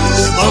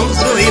 Bones, Bones,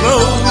 Billy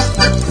Bones.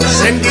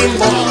 Send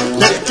him off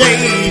to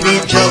Davy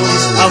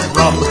Jones of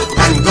rum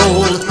and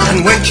gold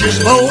and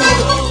wenches bold.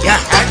 You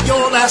had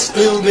your last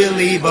fill,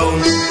 Billy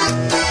Bones.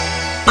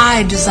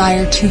 I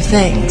desire two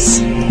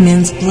things: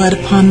 men's blood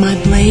upon my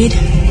blade,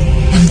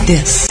 and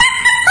this.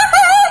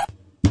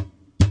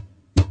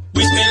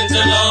 We spent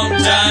a long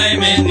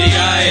time in the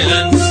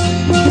islands,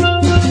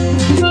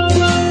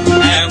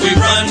 and we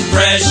run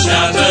fresh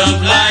out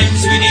of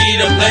limes. We need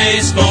a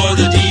place for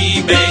the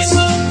D-base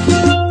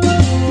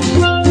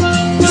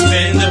to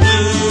spend the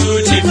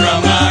booty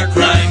from our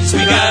crimes.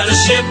 We got a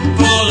ship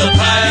full of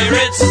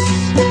pirates,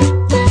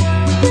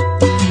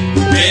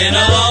 been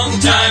a long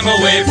time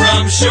away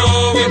from shore.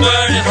 We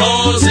burning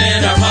holes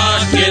in our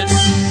pockets.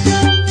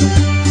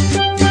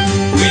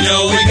 We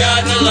know we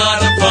got a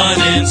lot of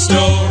fun in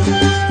store,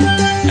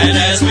 and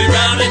as we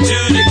round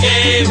into the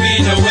cave, we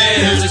know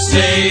where to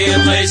stay. A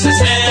place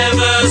that's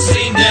never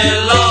seen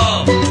their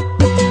law,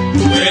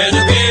 where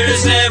the beer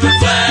is never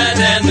flat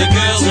and the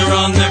girls are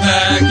on their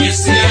back.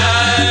 It's the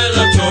Isle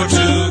of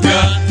Tortuga.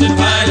 The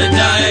pilot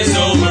dies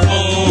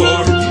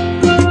overboard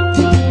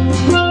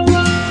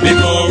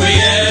before we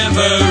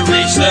ever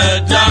reach the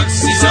docks.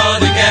 He saw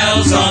the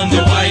gals on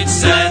the white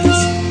sands.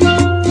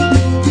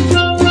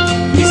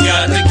 He's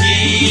got the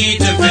key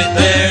to fit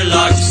their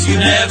locks. You've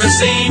never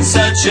seen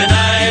such an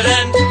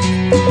island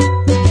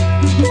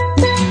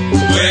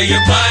where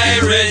your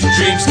pirate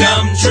dreams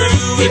come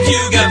true. If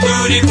you got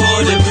booty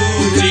for the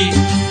booty,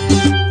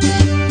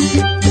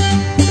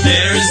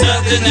 there is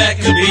nothing that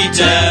could be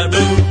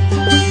taboo.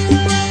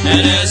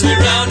 And as we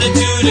round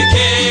into the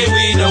cave,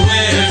 we know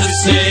where to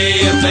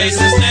stay. A place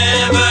that's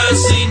never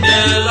seen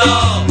their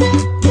law,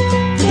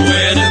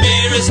 where the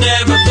beer is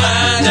never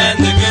flat and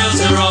the girls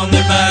are on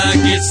their back.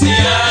 It's the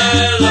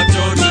Isle of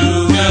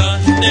Tortuga.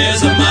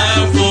 There's a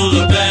mile full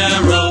of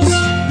barrels,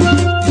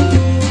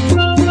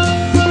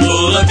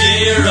 full of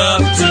beer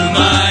up to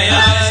my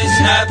eyes.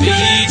 Happy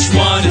each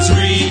one is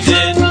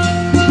greeted,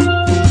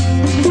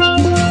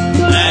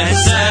 and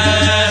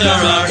sad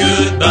are our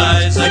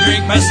goodbyes. I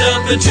drink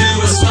myself into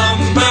a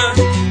slumber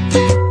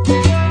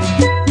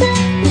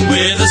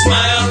with a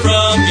smile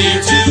from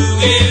ear to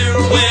ear.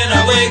 When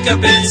I wake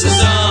up it's a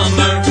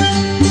summer.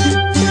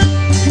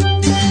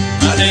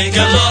 I think I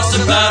lost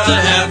about a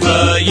half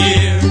a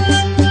year,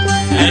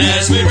 and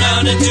as we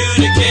round into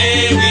the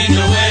cave, we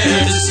know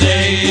where to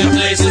stay. A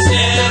place that's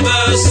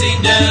never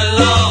seen their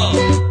law,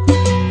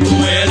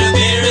 where the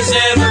beer is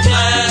never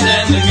flat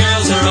and the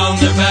girls are on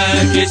their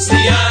back. It's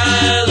the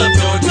Isle of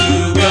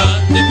Tortuga.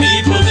 The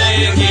people, they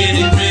are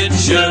getting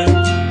richer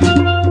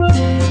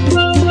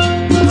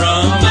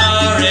from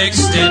our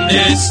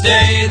extended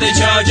stay. They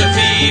charge a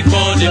fee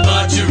for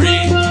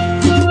debauchery.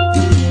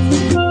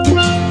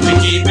 We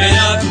keep it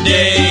up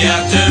day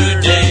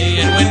after day,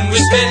 and when we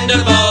spend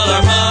up all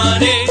our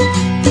money,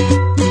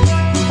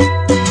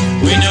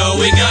 we know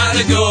we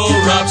gotta go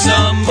rob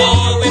some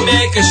more. We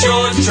make a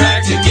short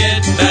track to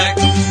get back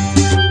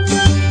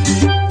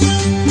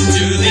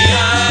to the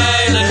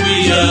island we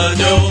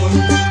adore,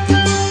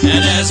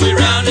 and as we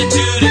round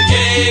into the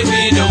cave,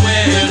 we know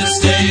where to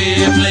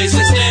stay. A place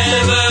that's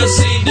never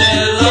seen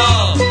their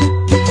law,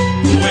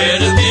 where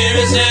the beer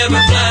is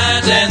never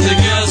flat and the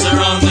girls are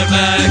on their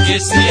back.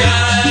 It's the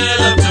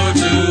Isle of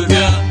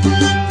Tortuga,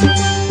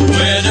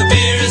 where the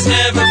beer is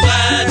never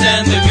flat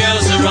and the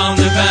girls are on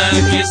their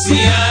back. It's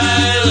the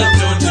Isle of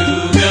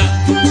Tortuga,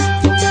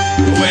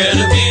 where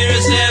the beer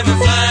is never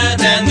flat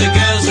and the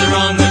girls are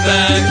on their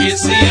back.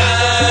 It's the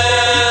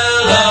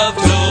Isle of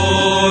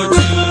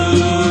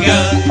Tortuga.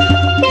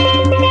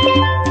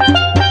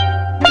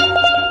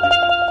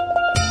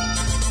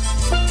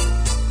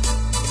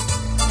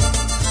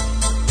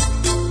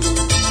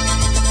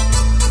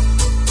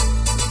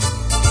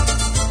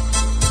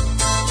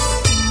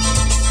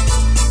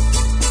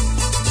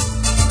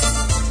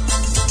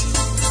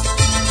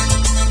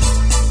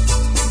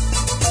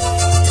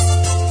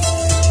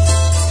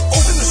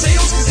 Open the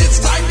sails, 'cause it's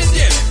time to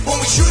dip. When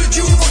we shoot at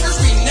you fuckers,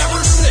 we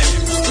never slip.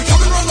 We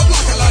come and run the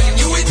block, allowing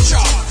you in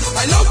chop.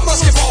 I love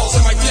musket balls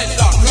and my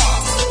flintlock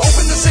lock.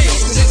 Open the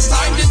sails, 'cause it's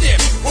time to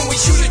dip. When we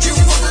shoot at you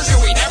fuckers, yeah,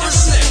 we never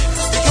slip.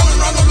 We come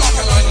and run the block,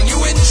 allowing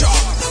you in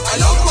chop. I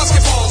love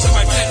musket balls and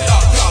my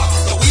flintlock lock.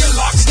 The wheel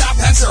lock, snap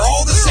pants, they're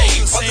all the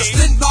same. But the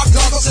flintlock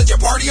goggles set your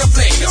party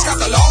aflame. It's got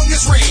the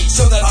longest range,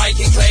 so that I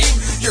can claim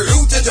your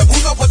loot and to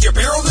boot up with your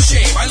barrel to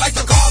shame. I like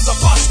to cause a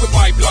fuss with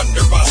my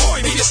blunderbuss.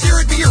 If you steer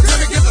at me, you're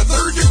gonna get the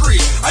third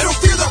degree. I don't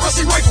fear that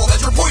rusty rifle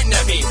that you're pointing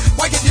at me.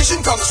 My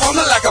condition comes from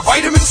the lack of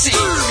vitamin C.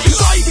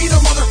 Because I be the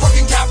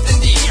motherfucking Captain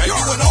D. I'm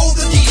doing all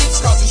the deeds,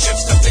 causing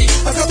ships to flee.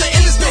 I've got the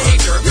illest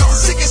behavior, I've got the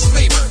sickest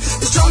flavor.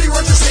 This Jolly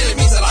Roger sailor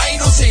means that I ain't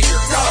no savior.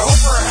 Got a hope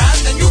for a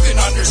hand, then you can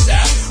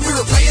understand. We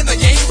were playing the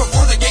game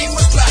before the game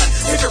was planned.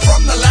 If you're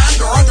from the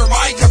land or under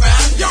my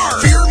command,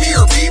 fear me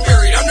or be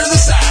buried under the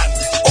sand.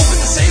 Open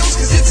the sails,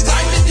 'cause it's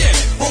time to dip.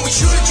 When we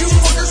shoot at you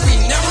fuckers, we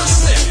never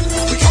slip.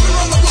 We come and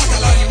run the block,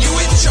 allowing you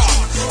in chop.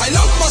 I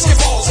love musket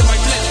balls and my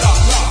flintlock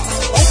lock.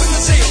 Open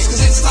the sails,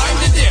 'cause it's time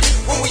to dip.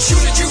 When we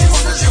shoot at you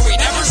fuckers, yeah, we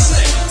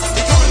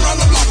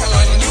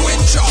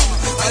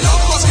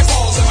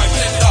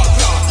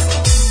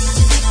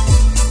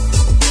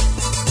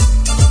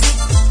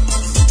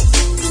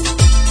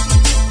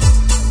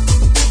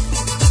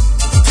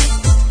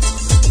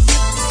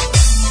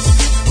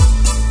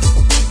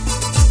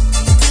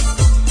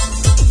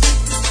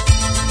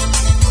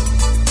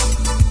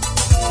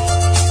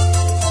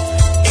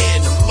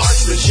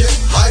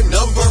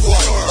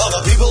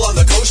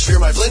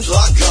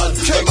flintlock gun.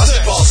 My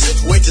musket ball sit,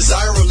 wait,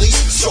 desire release.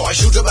 So I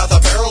shoot him at the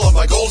barrel of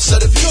my gold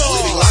set of piece,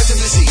 leaving lives of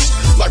deceased.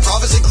 My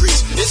profits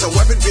increase. It's a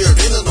weapon beard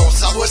in the north,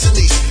 southwest, and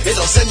east.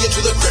 It'll send you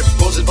to the crypt,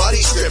 bones and body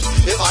stripped.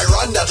 If I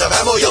run out of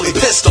ammo, you'll be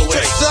pistol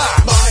whipped.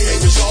 My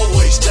aim is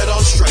always dead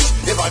on straight.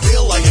 If I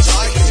feel like it's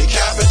I can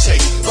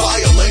decapitate,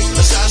 violate,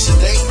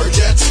 assassinate, or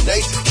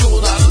detonate. You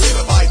will not live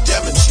if I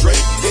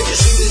demonstrate. If you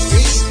see this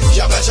beast,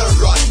 you better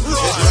run.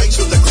 It ranks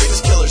with the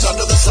greatest killers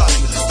under the sun.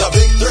 The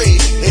big three,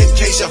 in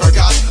case you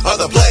forgot, are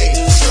the blade,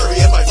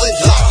 scurvy, and my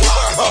flintlock.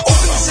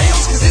 Open the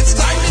sails, cause it's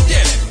time to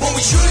dip. When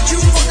we shoot at you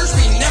fuckers,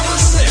 we never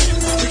slip.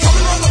 We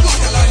coming around the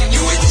block, aligning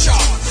you with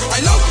chop. I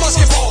love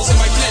musket balls and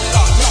my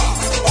flintlock.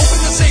 Open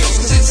the sails,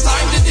 cause it's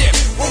time to dip.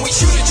 When we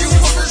shoot at you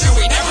fuckers, and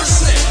we never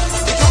slip.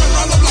 We coming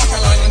around the block,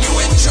 aligning you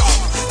with chop.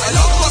 I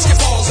love musket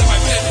balls and my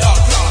flintlock.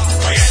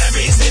 My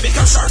enemies, they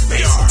become shark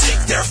bait.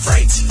 Take their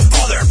freight,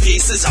 all their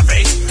pieces of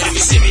bait. If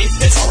you see me,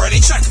 it's already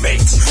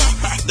checkmate.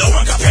 No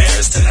one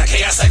compares to the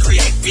chaos I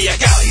create. Be a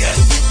galleon,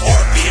 or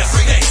be a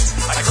frigate.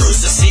 I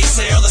cruise the sea,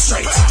 sail the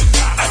strait.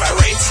 I'm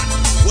irate,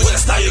 with a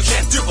style you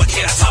can't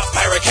duplicate. A top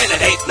pirate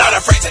candidate, not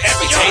afraid to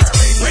amputate.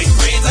 Great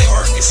brains I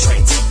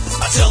orchestrate,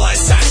 until I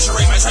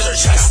saturate my treasure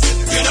chest.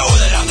 You know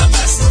that I'm the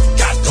best.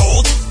 Got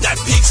gold, that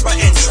piques my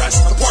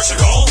interest. From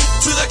Portugal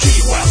to the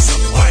Key West,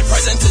 my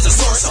present is a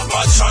source of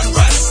much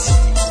unrest.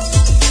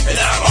 And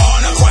I'm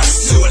on a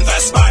quest to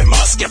invest my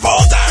musket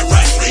ball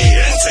directly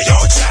into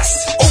your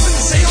chest. Open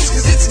the sails,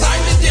 cause it's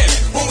time to dip.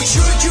 When we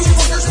shoot at you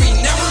fuckers, we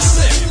never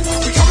slip.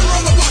 We coming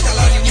around the block,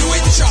 aligning you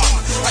with chop.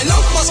 I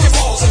love musket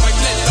balls and my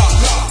flintlock.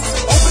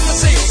 Open the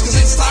sails, cause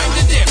it's time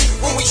to dip.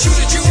 When we shoot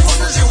at you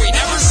fuckers, and we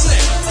never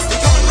slip. We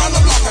coming around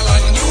the block,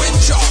 aligning you with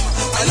chop.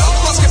 I love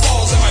musket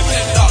balls and my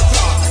flintlock.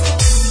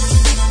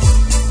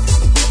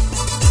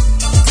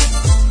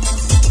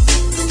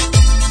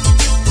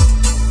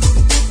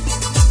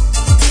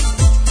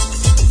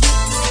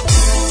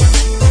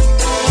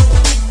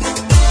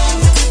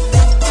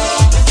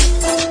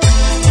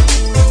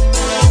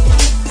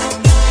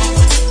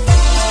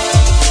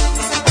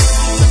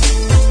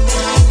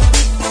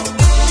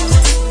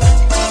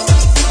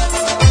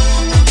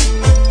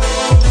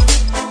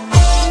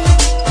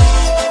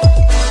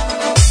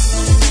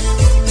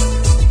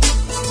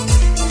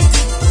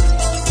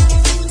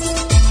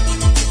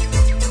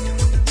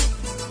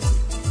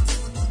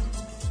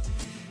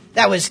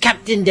 That was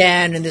Captain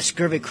Dan and the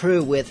Scurvy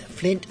Crew with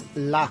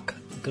Flintlock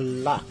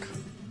Glock.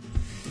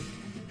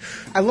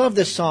 I love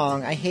this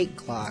song. I hate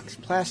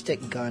Glocks,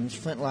 plastic guns,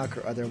 flintlock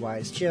or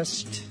otherwise.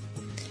 Plus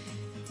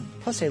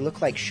they look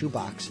like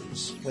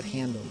shoeboxes with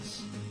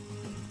handles,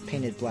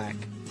 painted black,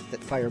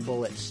 that fire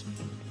bullets.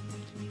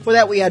 For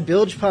that we had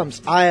Bilge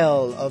Pump's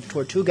Isle of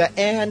Tortuga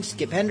and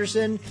Skip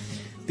Henderson,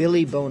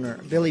 Billy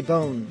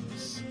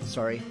Bones.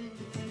 Sorry.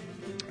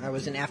 I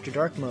was in After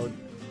Dark mode.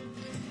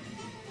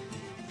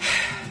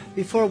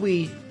 Before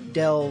we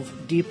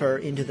delve deeper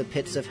into the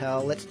pits of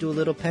hell, let's do a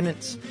little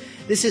penance.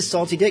 This is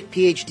Salty Dick,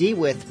 PhD,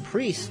 with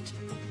Priest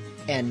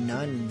and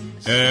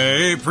Nuns.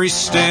 A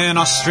priest in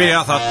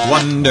Austria thought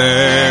one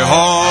day,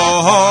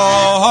 ho,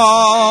 ho,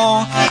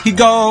 ho, he'd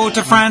go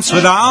to France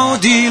without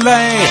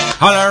delay.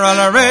 Holler,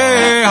 holler,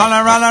 ray,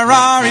 holler, holler,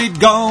 holler, he'd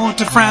go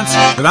to France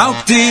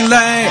without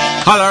delay.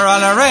 Holler,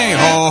 holler, ray,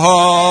 ho,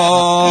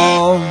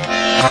 ho.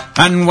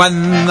 And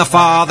when the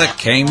father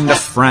came to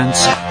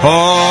France, ho,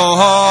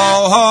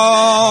 ho,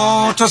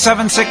 ho, 'twas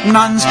 7 sick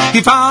nuns he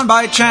found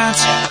by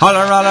chance.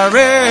 Holler, holler,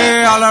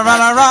 ray, holler,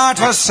 holler, holler,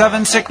 'twas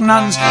 7 sick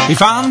nuns he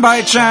found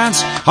by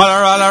chance.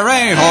 Holler, holler,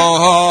 ray, ho,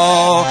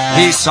 ho,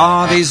 he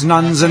saw these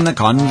nuns in the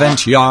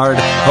convent yard.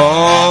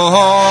 Ho,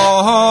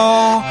 ho,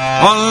 ho,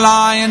 all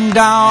lying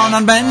down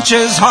on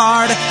benches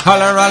hard.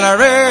 Holler, holler,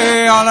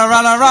 ray, holler,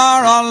 holler,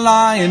 holler, all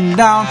lying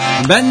down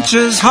on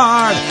benches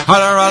hard.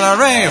 Holler, holler,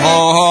 ray,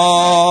 ho, ho.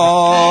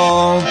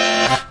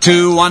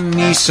 To one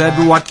he said,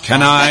 what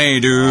can I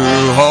do?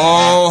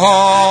 Ho,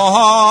 ho,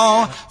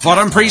 ho, for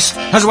I'm priest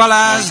as well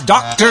as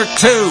doctor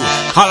too.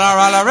 Holler,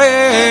 holler,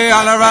 ray,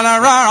 holler, holler,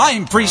 holler,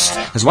 I'm priest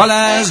as well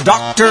as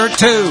doctor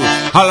too.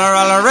 Holler,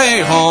 holler, ray,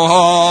 ho,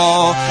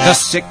 ho. The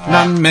sick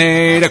nun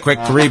made a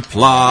quick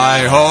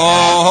reply. Ho,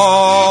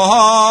 ho,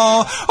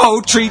 ho,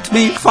 oh, treat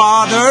me,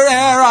 father,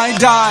 ere I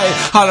die.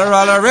 Holler,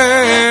 holler,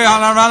 ray,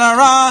 holler, holler,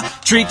 holler,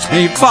 treat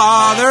me,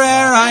 father,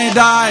 ere I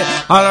die.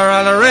 Holler,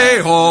 holler, ray,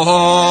 ho,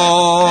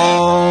 ho.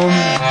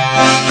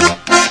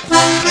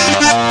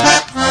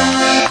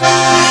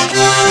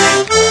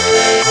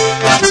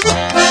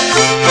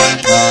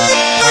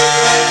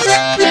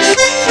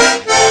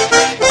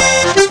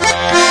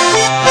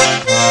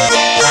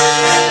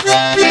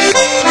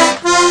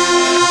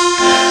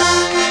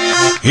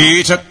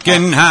 He took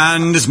in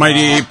hand his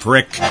mighty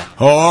prick.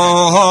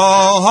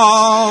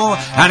 ho,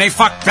 and he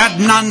fucked that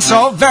nun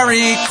so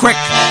very quick.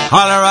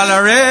 Holler,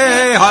 holler,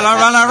 eh, holler,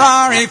 holler,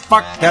 holler, he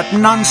fucked that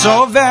nun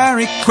so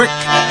very quick.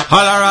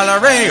 Holler,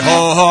 holler, eh,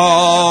 ho,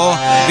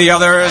 ho. The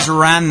others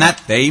ran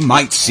that they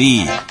might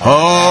see.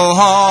 Ho,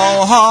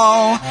 ho,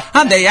 ho.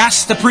 And they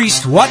asked the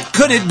priest, what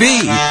could it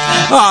be?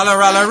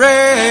 Holler, holler,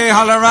 eh,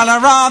 holler, holler,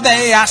 holler.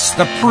 They asked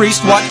the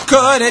priest, what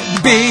could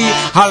it be?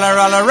 Holler,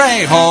 holler,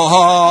 eh, ho,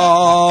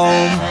 ho.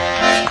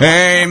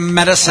 A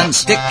medicine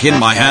stick in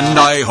my hand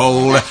I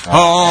hold,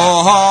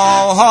 ho,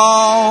 ho,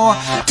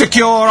 ho, to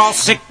cure all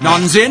sick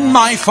nuns in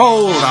my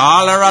fold.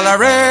 Holler,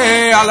 holler,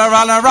 eh, holler,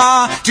 holler,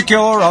 ah, to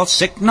cure all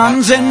sick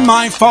nuns in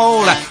my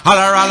fold.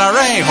 Holler, holler,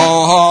 eh,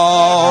 ho,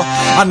 ho.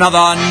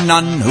 Another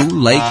nun who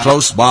lay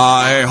close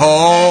by,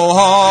 ho,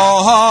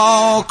 ho,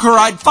 ho,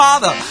 cried,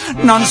 Father,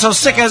 none so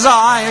sick as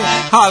I.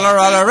 Holler,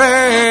 holler,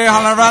 eh,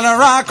 holler, holler,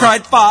 ah,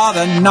 cried,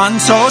 Father, none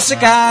so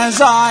sick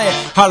as I.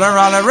 Holler,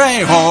 holler,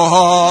 eh, ho,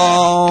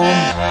 ho.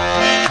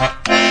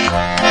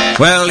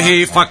 Well,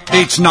 he fucked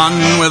each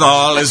nun with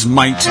all his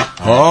might,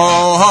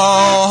 ho,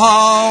 ho,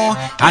 ho,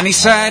 and he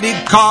said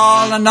he'd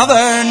call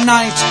another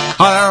night.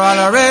 Holler,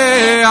 holler,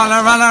 eh,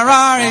 holler, holler,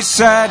 ah, he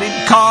said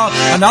he'd call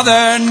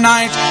another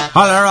night.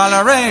 Holler,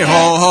 holler, eh,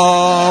 ho,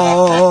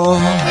 ho.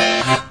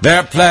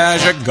 Their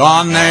pleasure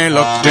gone, they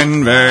looked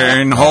in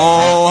vain,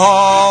 ho,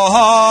 ho,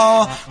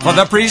 ho, for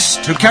the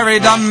priest who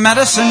carried the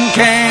medicine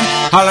cane.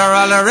 Holler,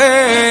 holler,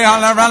 eh,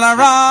 holler, holler,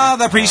 ah,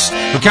 the priest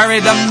who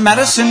carried the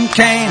medicine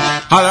cane.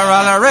 Holler,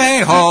 holler,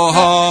 eh, ho,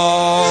 ho.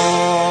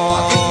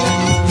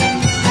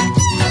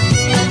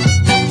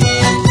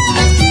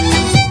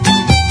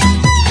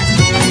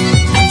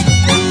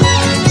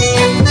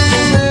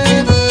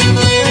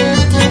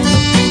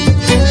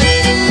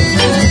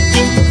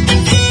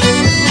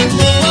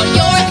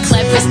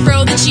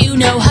 Bro that you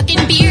know,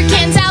 hucking beer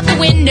cans out the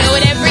window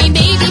at every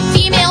baby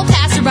female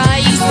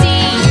passerby you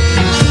see.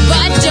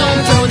 But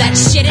don't throw that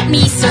shit at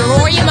me, sir,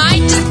 or you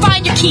might just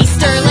find your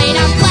keister laid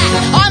out flat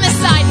on the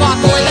sidewalk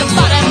or the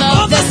bottom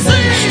of the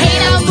sea. Hey,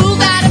 now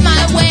move out of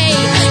my way.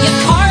 Your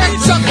car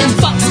drunken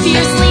fucks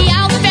fiercely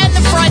outfend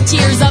the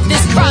frontiers of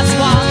this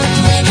crosswalk.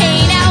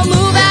 Hey, now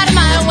move out of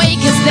my way,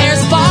 'cause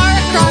there's a bar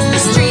across the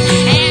street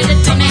and a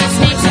dumbass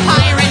name's a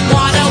pirate.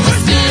 Want a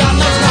whiskey on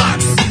the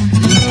rocks.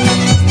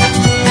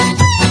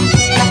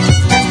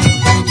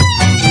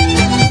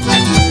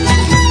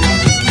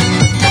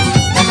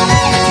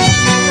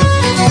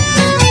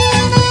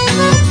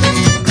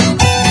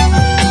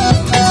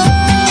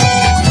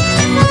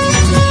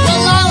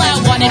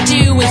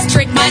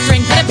 Trick my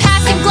drink, but a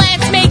passing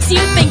glance makes you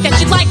think that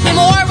you'd like me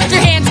more with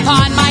your hands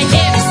upon my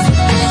hips.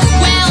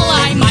 Well,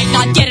 I might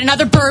not get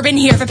another bourbon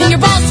here for pinning your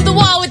balls to the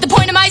wall with the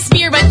point of my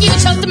spear, but you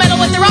chose to meddle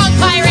with the wrong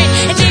pirate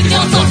and take the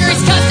old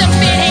soldier's custom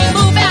fit. Hey,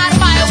 move out of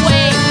my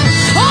way.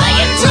 Oh,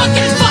 you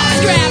drunken fucks,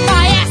 grab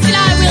my ass and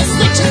I will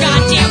slit your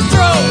goddamn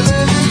throat.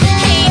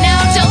 Hey,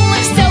 now don't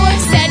look so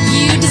upset.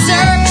 You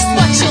deserve just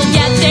what you'll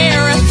get. There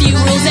are a few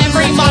rules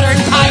every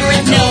modern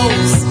pirate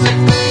knows.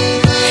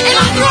 And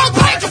I'm the wrong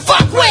pirate to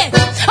fuck with.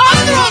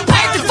 I'm the wrong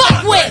pirate to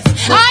fuck with.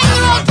 I'm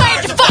the wrong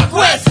pirate to fuck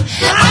with.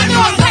 I'm the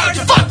wrong pirate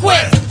to fuck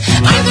with.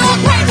 I'm the wrong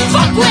pirate to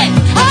fuck with.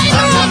 I'm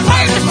the wrong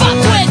pirate to fuck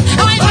with.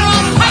 I'm the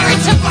wrong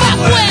pirate to fuck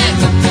with.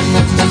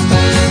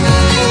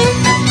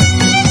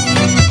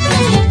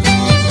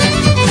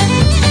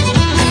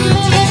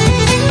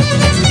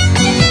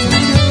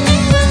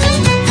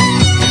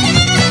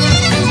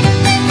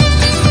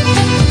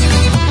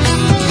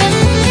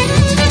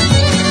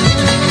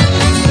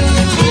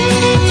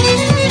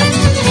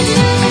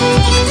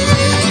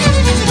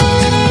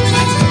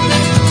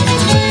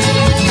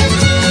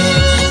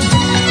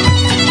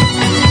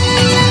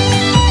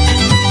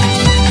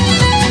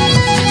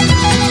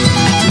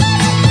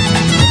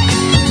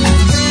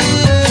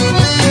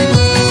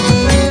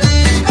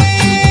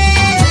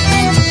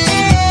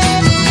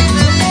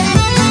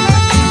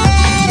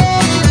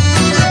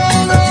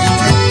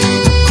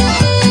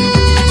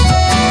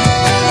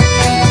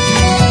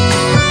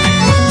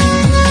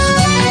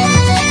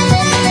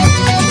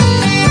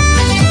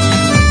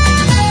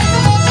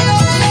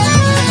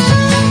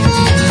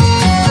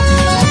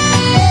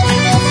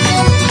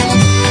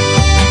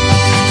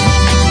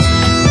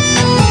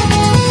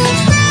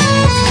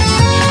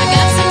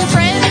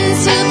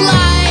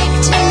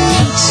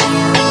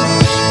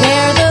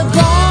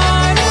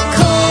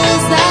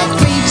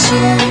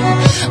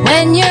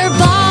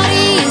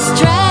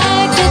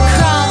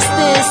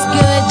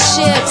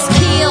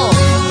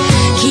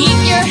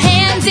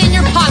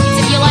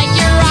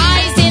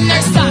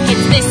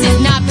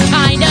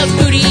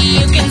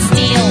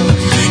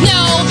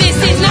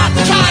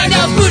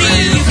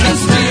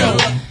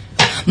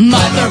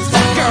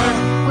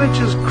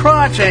 Witch's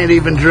crotch ain't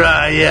even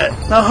dry yet.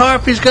 The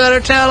harpy's got her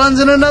talons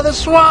in another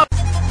swamp.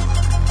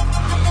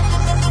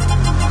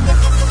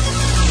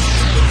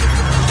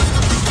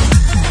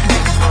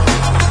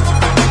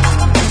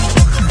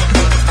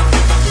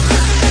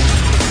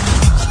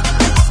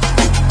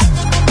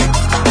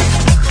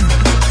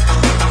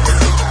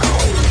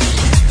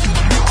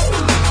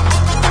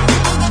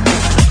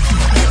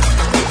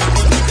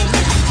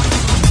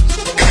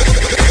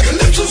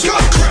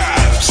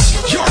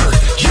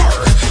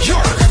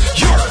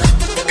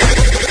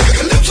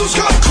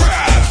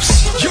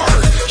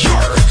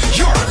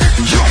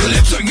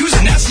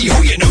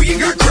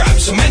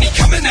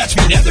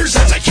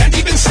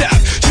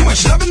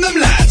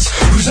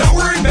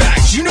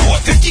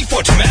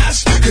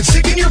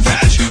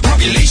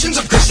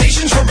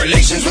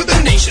 relations with the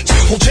nations.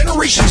 Whole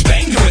generations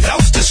banged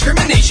without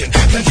discrimination.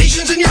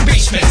 Plantations in your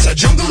basements, a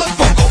jungle of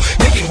vocal,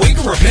 making way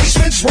to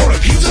replacements for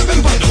appeals up in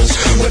bundles.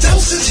 What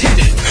else is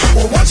hidden,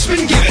 or what's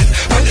been given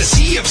by the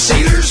sea of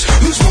sailors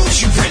whose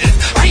boats you've ridden?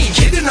 I ain't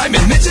kidding, I'm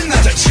admitting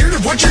that I'm scared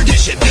of what you're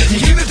dishing.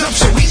 You give it up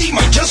so easy,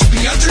 might just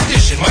be a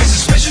tradition. My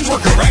suspicions were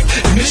correct,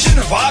 admission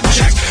of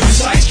object whose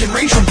size can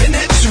range from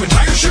pinheads to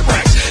entire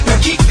shipwrecks. Now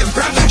keep your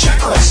crabs in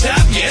check or I'll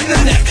stab you in the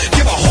neck.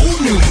 Give a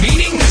whole new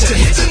meaning to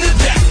hits in the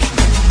deck.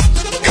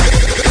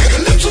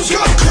 Calypso's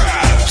got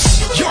crabs.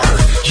 Yar,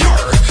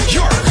 yar,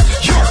 yar,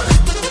 yar.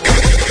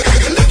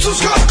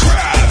 Calypso's got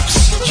crabs.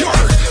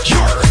 Yar,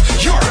 yar,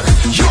 yar,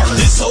 yar.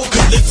 This whole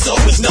Calypso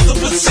is nothing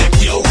but sick,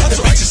 yo.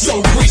 The wax is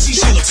so greasy,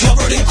 she looks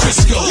covered in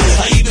Crisco.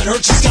 I even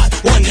heard she's got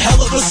one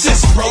hell of a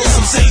cyst, bro.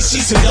 Some say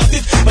she's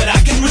seductive, but I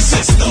can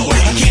resist, though.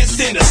 I can't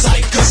stand the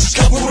sight, cause she's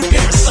covered with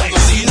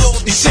parasites. So you know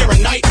if you share a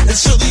night, then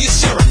surely you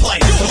share a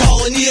plight. I'm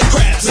calling you a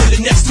crab,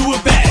 sitting next to a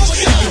badge.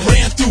 If you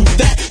ran through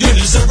that, you're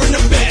deserving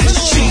a badge.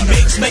 She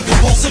makes me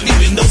compulsive,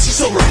 even though she's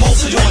so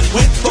repulsive. One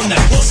whip from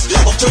that puss,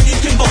 I'll turn you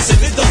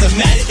convulsive. It doesn't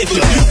matter if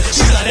you do,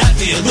 she's not at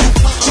the loop.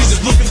 She's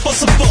just looking for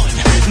some fun,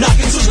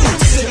 knocking some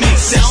screws. It may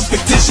sound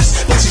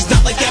fictitious, but she's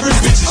not like average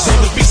bitches. So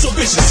to be so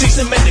vicious, she's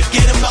a man to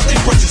get them out their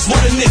britches. More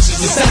than inches,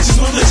 the sound she's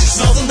malicious,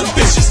 smells and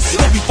vicious.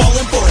 Don't be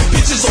falling for her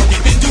bitches or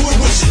give in to her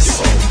wishes.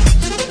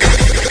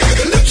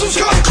 Calypso's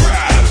got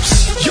crabs.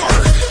 Yar,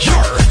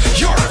 yar,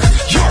 yar,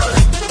 yar.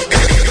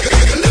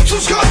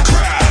 Calypso's got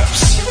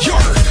crabs.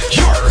 Yar,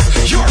 yar,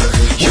 yar,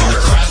 yar. Your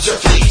crabs are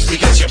fleas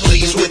because you're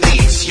pleased with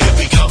these. You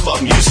become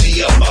a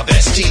museum of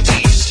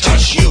STDs.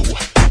 Touch you,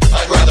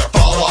 I'd rather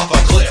fall off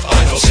a cliff.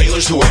 I know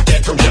sailors who are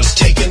dead from just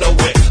taking a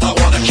whiff. I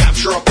wanna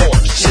capture a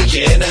port, sneak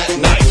you in at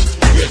night.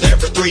 You're there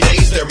for 3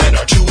 days, their men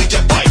are too weak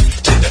to fight.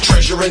 Take the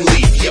treasure and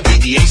leave, you'll be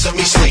the ace on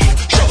me sleeve.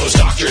 Show those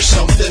doctors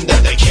something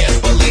that they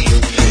can't believe.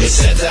 It's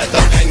said that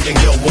the pen can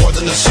kill more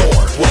than the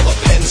sword. Well, the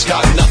pen's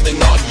got nothing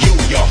on you,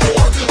 you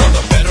whore. On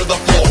the bed or the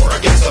floor,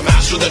 against the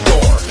master of the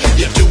door.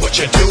 You do what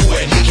you do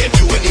and he can't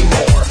do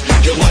anymore.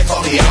 Your life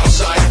on the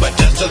outside, but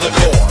death to the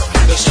core.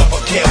 The stuff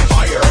of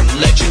campfire,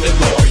 legend and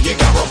lore. You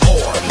got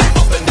rapport,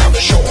 up and down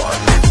the shore.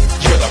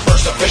 You're the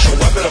first official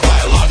weapon of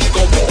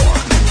biological war.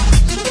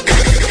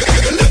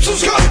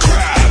 Calypso's got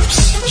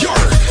crabs. Yar,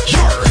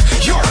 yar,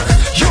 yar,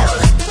 yar.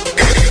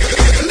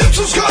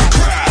 Calypso's got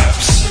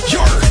crabs.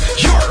 Yar,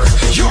 yar,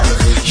 yar,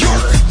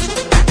 yar.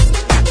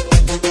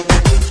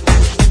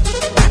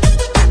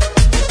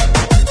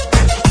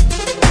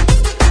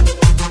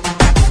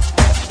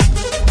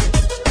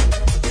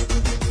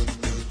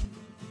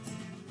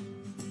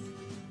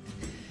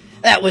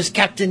 That was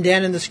Captain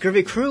Dan and the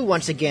Scurvy Crew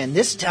once again,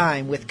 this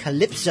time with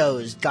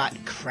Calypso's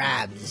Got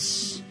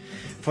Crabs.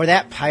 For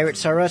that,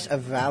 Pirates Are Us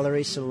of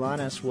Valerie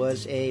Solanas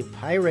was a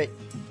pirate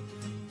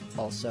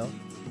also.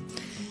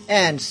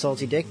 And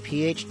Salty Dick,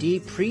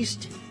 PhD,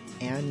 Priest,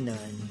 and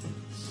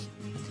Nuns.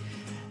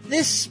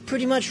 This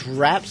pretty much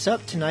wraps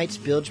up tonight's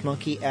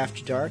Bilgemunky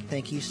After Dark.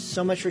 Thank you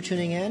so much for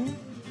tuning in.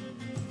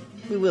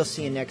 We will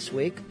see you next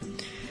week.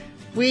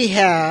 We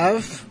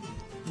have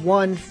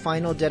one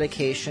final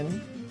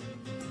dedication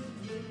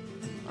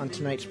on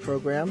tonight's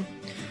program,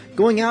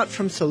 going out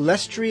from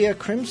Celestria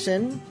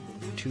Crimson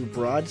to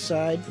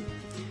Broadside.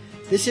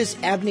 This is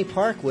Abney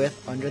Park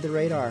with Under the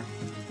Radar.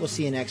 We'll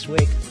see you next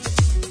week.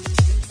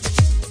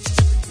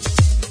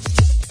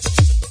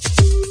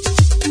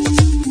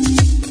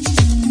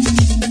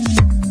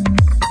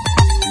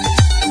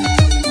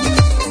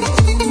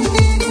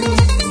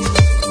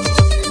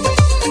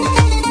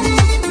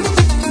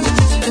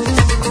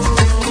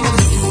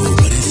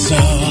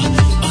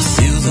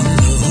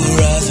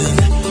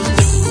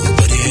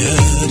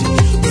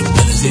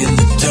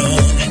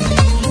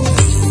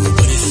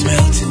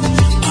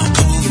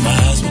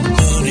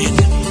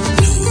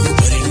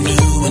 Nobody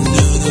knew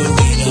under the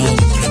radar.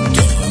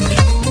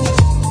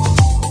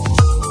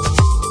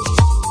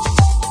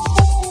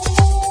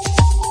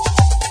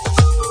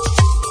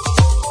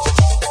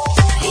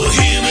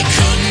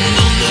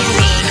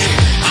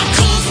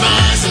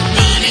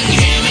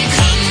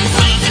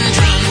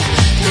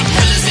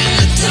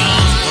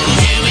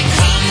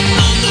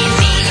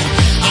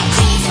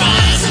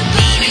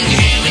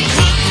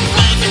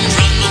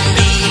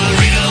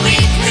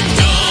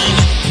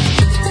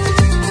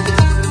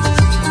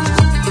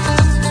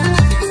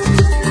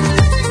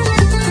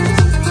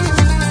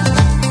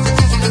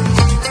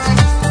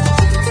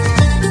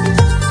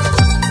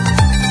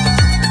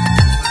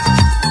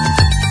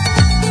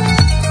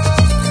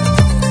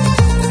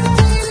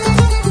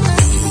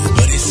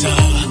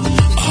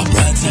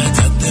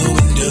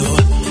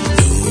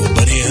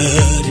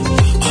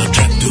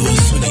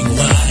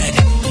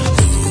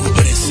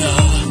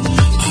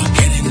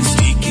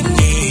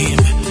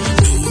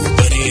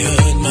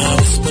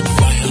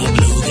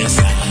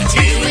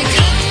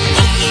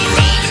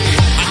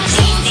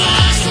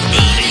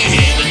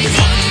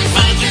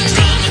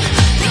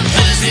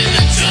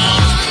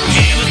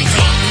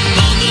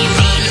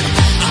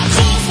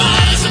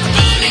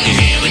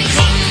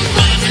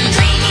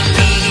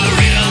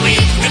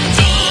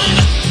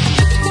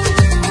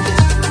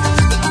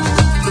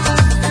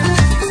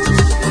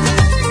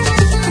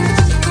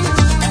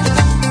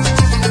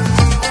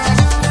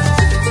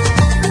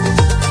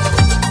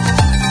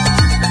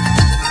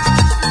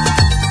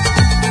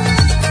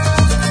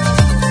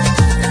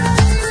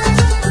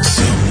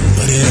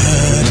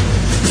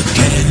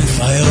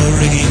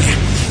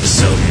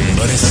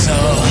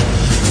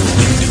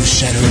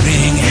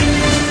 shuttering.